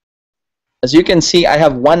 as you can see, I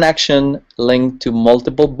have one action linked to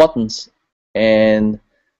multiple buttons, and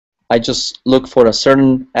I just look for a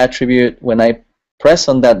certain attribute when I press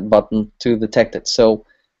on that button to detect it. So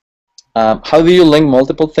how do you link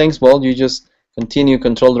multiple things? Well, you just continue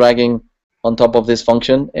control dragging on top of this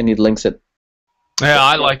function, and it links it. Yeah,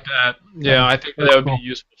 I like that. Yeah, I think that would be a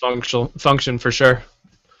useful function for sure.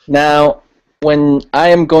 Now, when I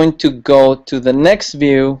am going to go to the next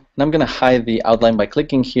view, and I'm going to hide the outline by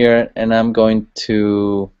clicking here, and I'm going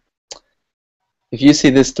to, if you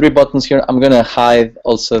see these three buttons here, I'm going to hide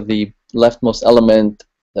also the leftmost element,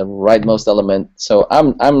 the rightmost element. So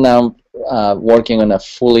I'm now working on a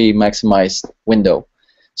fully maximized window.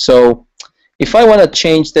 So if I want to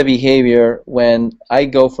change the behavior when I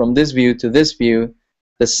go from this view to this view,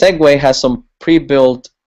 the segue has some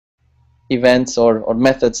pre-built events or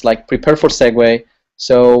methods like prepare for segue.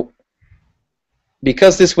 So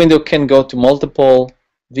because this window can go to multiple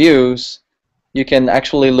views, you can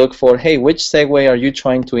actually look for, hey, which segue are you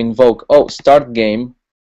trying to invoke? Oh, start game.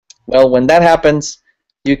 Well, when that happens,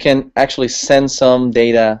 you can actually send some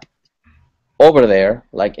data over there.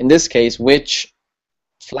 Like in this case, which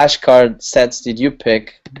flashcard sets did you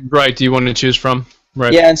pick? Right, do you want to choose from?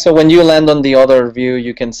 Right. Yeah, and so when you land on the other view,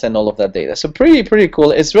 you can send all of that data. So pretty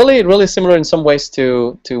cool. It's really similar in some ways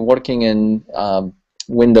to working in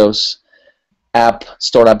Windows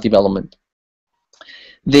store app development.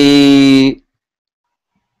 The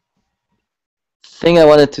thing I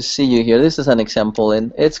wanted to see you here, this is an example,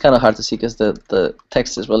 and it's kind of hard to see because the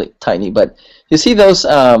text is really tiny, but you see those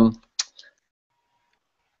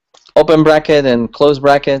open bracket and close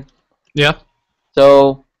bracket? Yeah.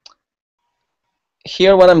 So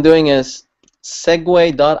here what I'm doing is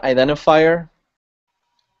segue.identifier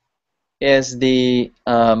is the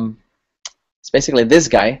it's basically this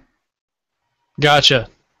guy. Gotcha.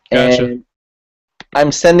 And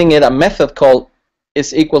I'm sending it a method called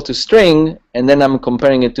is equal to string, and then I'm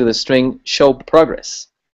comparing it to the string show progress.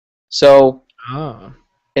 So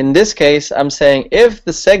in this case, I'm saying if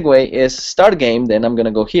the segue is start game, then I'm going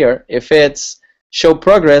to go here. If it's show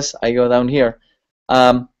progress, I go down here.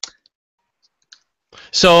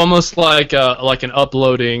 So almost like an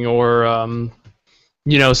uploading or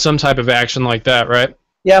you know, some type of action like that, right?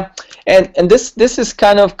 Yeah, and this is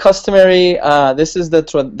kind of customary. This is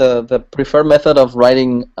the preferred method of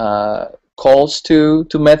writing calls to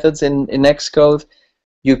methods in Xcode.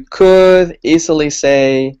 You could easily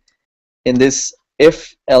say in this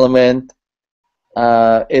if element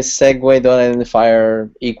is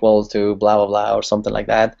segue.identifier equal to blah blah blah or something like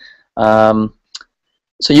that. So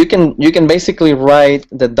you can basically write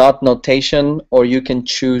the dot notation, or you can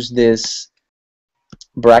choose this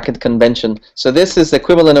bracket convention. So this is the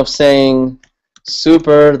equivalent of saying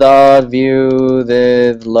super.view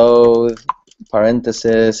the load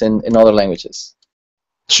parenthesis in other languages.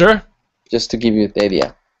 Sure. Just to give you the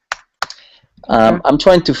idea. I'm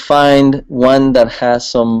trying to find one that has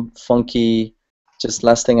some funky, just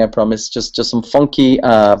last thing I promised, just some funky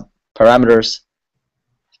parameters.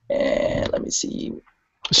 And let me see.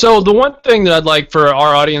 So the one thing that I'd like for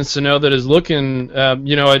our audience to know that is looking,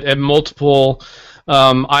 you know, at multiple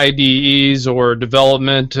IDEs or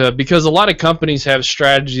development, because a lot of companies have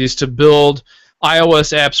strategies to build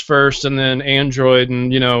iOS apps first, and then Android,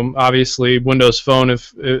 and you know, obviously Windows Phone,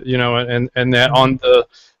 if you know, and that on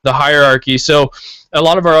the hierarchy. So a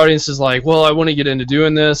lot of our audience is like, well, I want to get into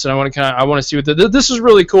doing this, and I want to see what this is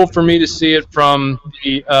really cool for me to see it from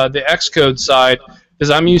the Xcode side, because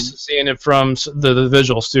I'm used to seeing it from the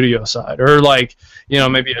Visual Studio side, or like, you know,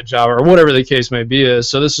 maybe a Java or whatever the case may be is.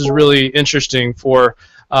 So this is really interesting for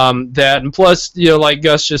that, and plus, you know, like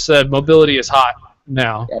Gus just said, mobility is hot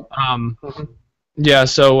now. Yeah.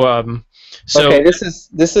 So So okay, this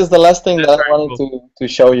is the last thing that I wanted to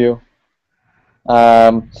show you.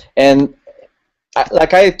 And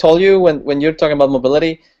like I told you, when you're talking about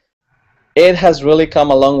mobility, it has really come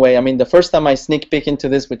a long way. I mean, the first time I sneak peek into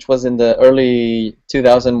this, which was in the early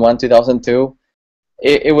 2001, 2002,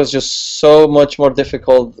 it was just so much more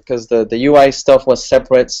difficult because the UI stuff was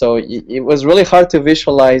separate, so it was really hard to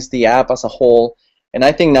visualize the app as a whole. And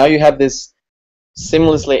I think now you have this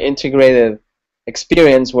seamlessly integrated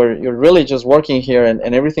experience where you're really just working here,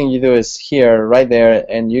 and everything you do is here, right there,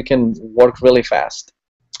 and you can work really fast.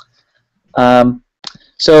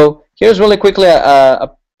 So here's really quickly a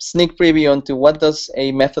sneak preview onto what does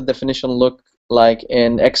a method definition look like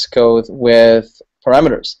in Xcode with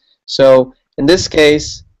parameters. So in this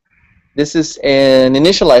case, this is an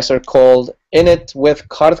initializer called init with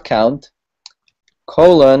card count,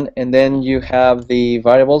 colon, and then you have the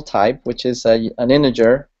variable type, which is an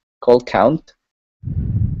integer called count.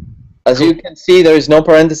 As you can see, there is no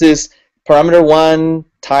parentheses. Parameter 1,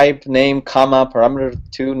 type, name, comma, parameter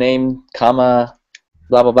 2, name, comma,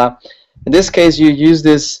 blah, blah, blah. In this case, you use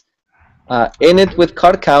this init with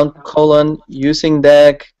card count, colon, using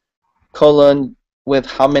deck, colon, with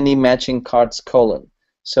how many matching cards, colon.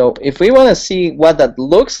 So if we want to see what that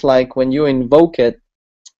looks like when you invoke it,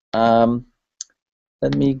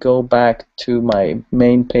 let me go back to my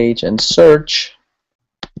main page and search.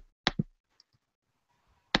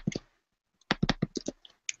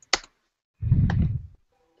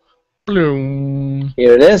 Bloom.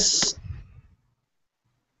 Here it is.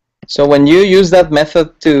 So when you use that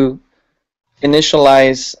method to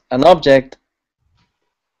initialize an object,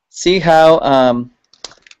 see how,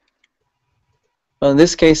 well, in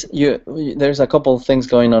this case, there's a couple of things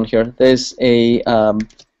going on here. There's a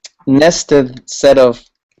nested set of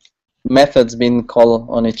methods being called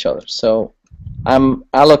on each other. So I'm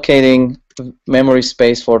allocating memory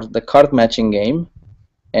space for the card matching game,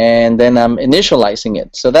 and then I'm initializing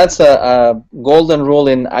it. So that's a golden rule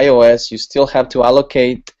in iOS. You still have to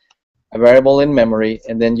allocate a variable in memory,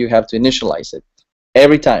 and then you have to initialize it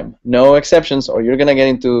every time. No exceptions, or you're going to get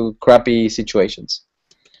into crappy situations.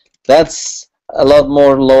 That's a lot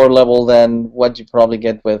more lower level than what you probably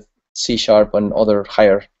get with C# and other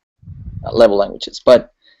higher level languages.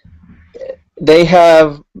 But they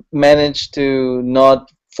have managed to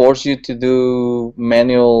not force you to do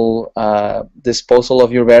manual disposal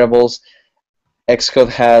of your variables. Xcode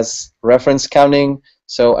has reference counting,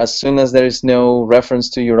 so as soon as there is no reference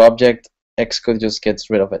to your object, Xcode just gets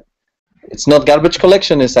rid of it. It's not garbage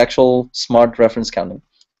collection, it's actual smart reference counting.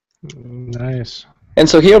 Nice. And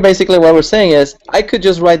so here basically what we're saying is, I could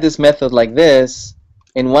just write this method like this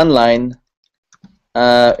in one line.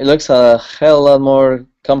 It looks a hell of a lot more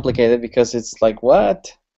complicated because it's like,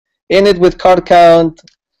 what? Init with card count,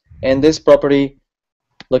 and this property,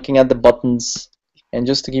 looking at the buttons. And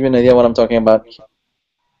just to give you an idea what I'm talking about,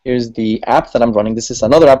 here's the app that I'm running. This is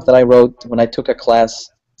another app that I wrote when I took a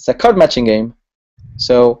class. It's a card matching game.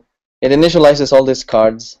 So it initializes all these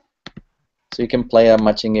cards so you can play a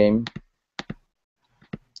matching game.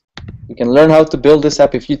 You can learn how to build this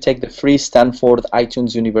app if you take the free Stanford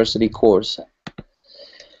iTunes University course.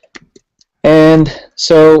 And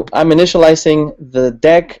so I'm initializing the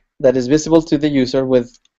deck that is visible to the user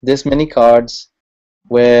with this many cards,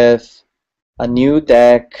 with a new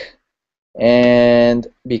deck, and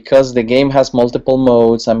because the game has multiple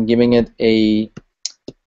modes, I'm giving it a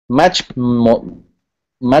matchmaking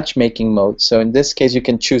mode. So in this case, you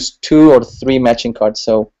can choose 2 or 3 matching cards.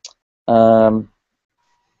 So I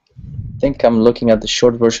think I'm looking at the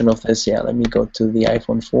short version of this. Yeah, let me go to the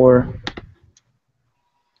iPhone 4.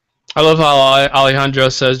 I love how Alejandro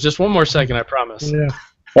says, just one more second, I promise. Yeah.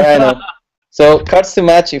 I know. So cards to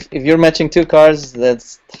match, if you're matching 2 cards,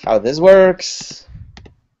 that's how this works.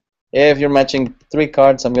 If you're matching 3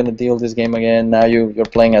 cards, I'm going to deal this game again. Now you're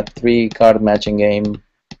playing a 3-card matching game.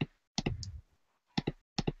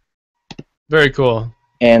 Very cool.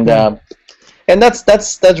 And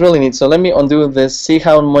that's really neat. So let me undo this. See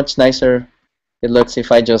how much nicer it looks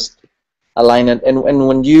if I just align it. And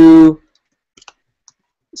when you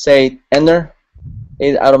say enter,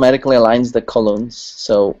 it automatically aligns the columns.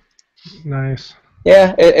 So nice.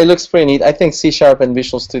 Yeah, it looks pretty neat. I think C# and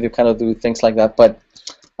Visual Studio kind of do things like that. But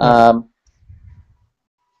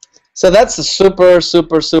so that's a super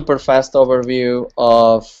fast overview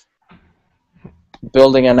of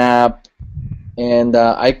building an app. And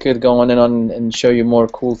I could go on and show you more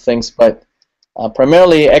cool things, but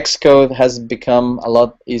primarily Xcode has become a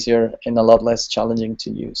lot easier and a lot less challenging to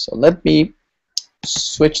use. So let me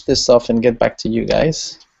switch this off and get back to you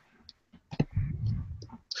guys.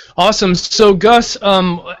 Awesome. So, Gus,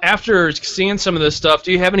 after seeing some of this stuff,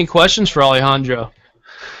 do you have any questions for Alejandro?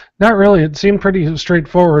 Not really. It seemed pretty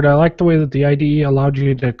straightforward. I like the way that the IDE allowed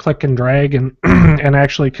you to click and drag and and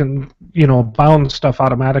actually can bound stuff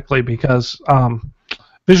automatically, because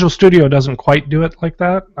Visual Studio doesn't quite do it like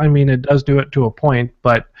that. I mean, it does do it to a point,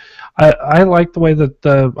 but I like the way that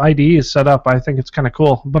the IDE is set up. I think it's kind of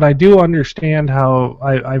cool. But I do understand how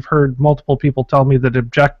I've heard multiple people tell me that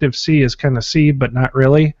Objective-C is kind of C, but not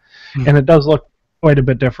really, and it does look quite a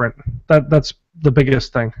bit different. That's the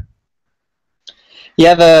biggest thing.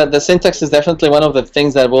 Yeah, the syntax is definitely one of the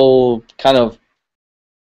things that will kind of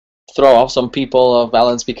throw off some people of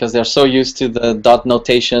balance, because they're so used to the dot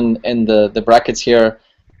notation and the brackets here.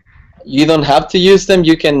 You don't have to use them.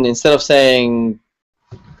 You can, instead of saying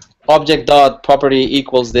object.property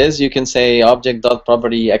equals this, you can say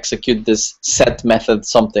object.property execute this set method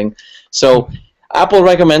something. So Apple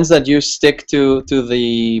recommends that you stick to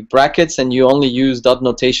the brackets and you only use dot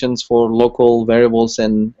notations for local variables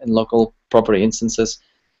and local property instances.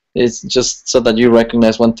 It's just so that you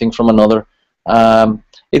recognize one thing from another.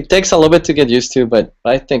 It takes a little bit to get used to, but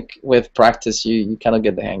I think with practice you kind of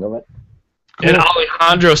get the hang of it. And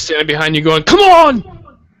Alejandro standing behind you going, "Come on!"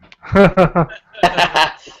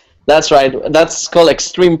 That's right. That's called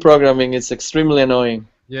extreme programming. It's extremely annoying.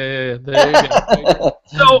 Yeah. There you go.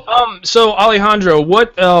 So Alejandro,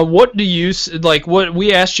 what do you like? What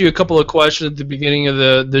we asked you a couple of questions at the beginning of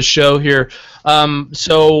the show here.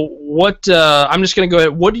 So what? I'm just going to go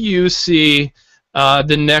ahead. What do you see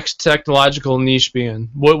the next technological niche being?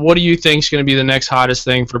 What do you think is going to be the next hottest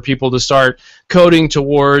thing for people to start coding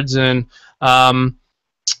towards and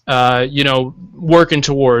working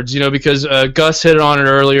towards, because Gus hit on it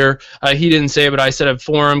earlier. He didn't say it, but I said it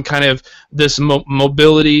for him. Kind of this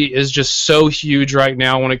mobility is just so huge right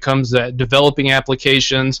now when it comes to developing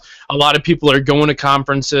applications. A lot of people are going to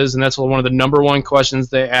conferences, and that's one of the number one questions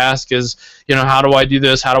they ask is, how do I do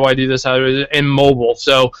this? How do I do this? How do I do it? And mobile.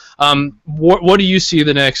 So, what do you see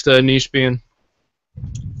the next niche being?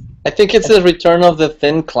 I think it's the return of the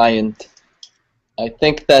thin client. I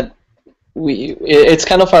think that it's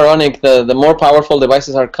kind of ironic. The more powerful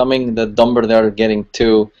devices are coming, the dumber they're getting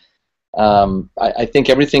too. I think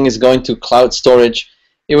everything is going to cloud storage.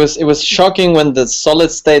 It was shocking when the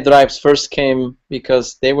solid-state drives first came,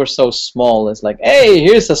 because they were so small. It's like, hey,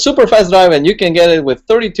 here's a super fast drive, and you can get it with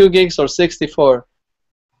 32 gigs or 64.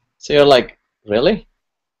 So you're like, really?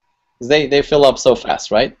 They fill up so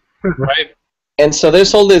fast, right? Right. And so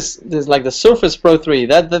there's all this like the Surface Pro 3.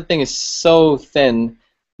 That thing is so thin.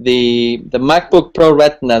 The MacBook Pro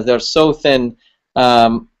Retinas, they're so thin,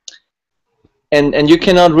 and you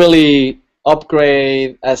cannot really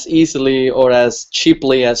upgrade as easily or as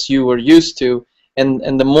cheaply as you were used to.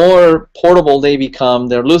 And the more portable they become,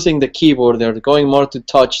 they're losing the keyboard. They're going more to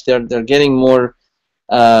touch. They're getting more.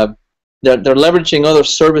 They're leveraging other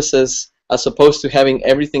services as opposed to having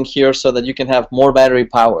everything here, so that you can have more battery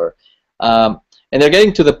power. And they're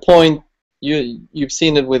getting to the point. You've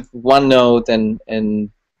seen it with OneNote and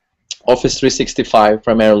Office 365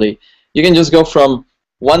 primarily. You can just go from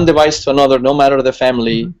one device to another, no matter the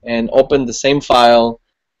family, and open the same file,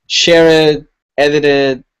 share it, edit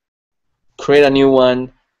it, create a new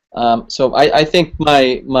one. So I think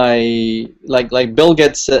like Bill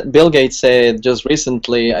Gates said just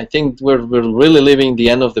recently, I think we're really living the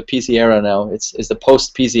end of the PC era now. It's the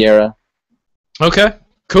post PC era. Okay,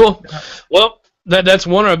 cool. Well, that's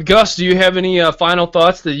one of Gus. Do you have any final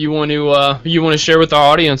thoughts that you want to share with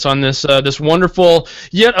our audience on this this wonderful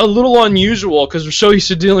yet a little unusual, because we're so used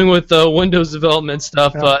to dealing with Windows development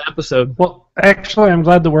stuff episode? Well, actually, I'm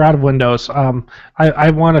glad that we're out of Windows. I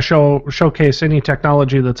want to showcase any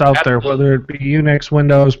technology that's out there, whether it be Unix,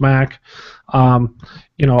 Windows, Mac,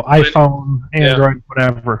 iPhone, Android,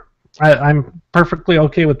 whatever. I'm perfectly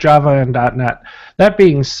okay with Java and .NET. That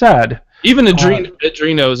being said, even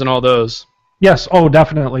Adrenos and all those. Yes,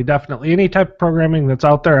 definitely. Any type of programming that's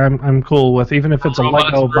out there, I'm cool with, even if it's a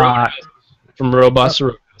Lego bot. From robots to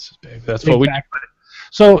robots, that's what we do.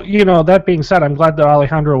 So, that being said, I'm glad that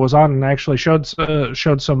Alejandro was on and actually showed some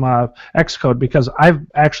Xcode, because I've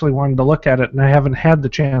actually wanted to look at it, and I haven't had the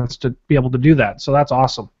chance to be able to do that. So that's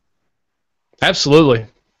awesome. Absolutely.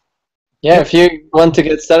 Yeah, if you want to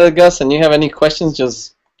get started, Gus, and you have any questions,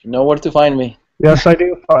 just know where to find me. Yes, I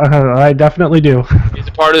do. I definitely do. He's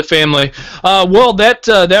Part of the family. Well,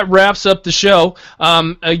 that wraps up the show.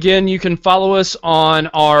 Again, you can follow us on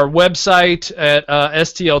our website at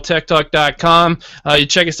STLTechTalk.com. You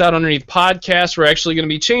check us out underneath podcasts. We're actually going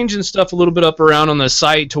to be changing stuff a little bit up around on the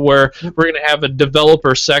site to where we're going to have a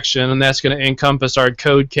developer section, and that's going to encompass our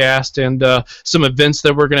CodeCast and some events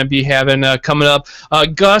that we're going to be having coming up.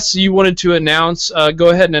 Gus, you wanted to announce, go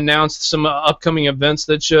ahead and announce some upcoming events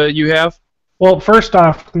that you have. Well, first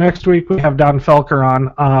off, next week we have Don Felker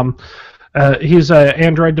on. He's an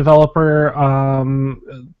Android developer,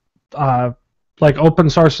 like open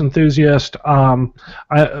source enthusiast. I'm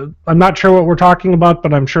not sure what we're talking about,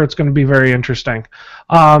 but I'm sure it's going to be very interesting.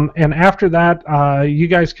 And after that, you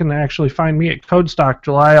guys can actually find me at CodeStock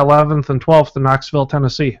July 11th and 12th in Knoxville,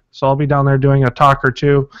 Tennessee. So I'll be down there doing a talk or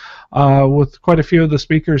two with quite a few of the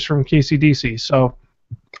speakers from KCDC. So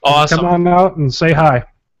awesome. Come on out and say hi.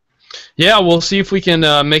 Yeah, we'll see if we can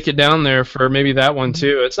make it down there for maybe that one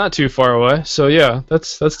too. It's not too far away, so yeah,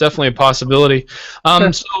 that's definitely a possibility.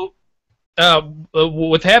 Sure. So,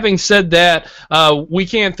 with having said that, we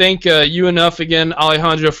can't thank you enough again,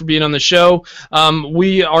 Alejandro, for being on the show.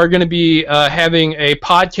 We are going to be having a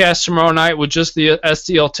podcast tomorrow night with just the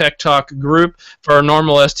STL Tech Talk group for our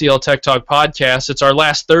normal STL Tech Talk podcast. It's our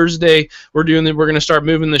last Thursday. We're going to start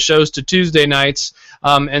moving the shows to Tuesday nights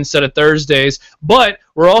instead of Thursdays. But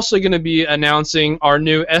we're also going to be announcing our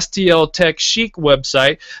new STL Tech Chic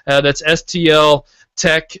website. That's STL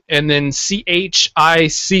Tech and then CHIC.com.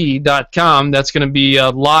 That's going to be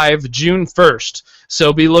live June 1st.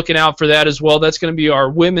 So be looking out for that as well. That's going to be our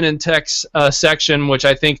Women in Tech section, which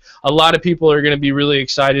I think a lot of people are going to be really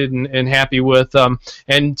excited and happy with.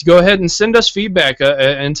 And go ahead and send us feedback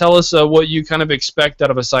and tell us what you kind of expect out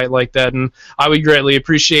of a site like that, and I would greatly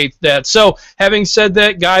appreciate that. So having said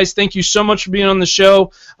that, guys, thank you so much for being on the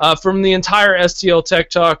show. From the entire STL Tech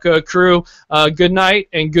Talk crew, good night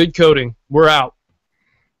and good coding. We're out.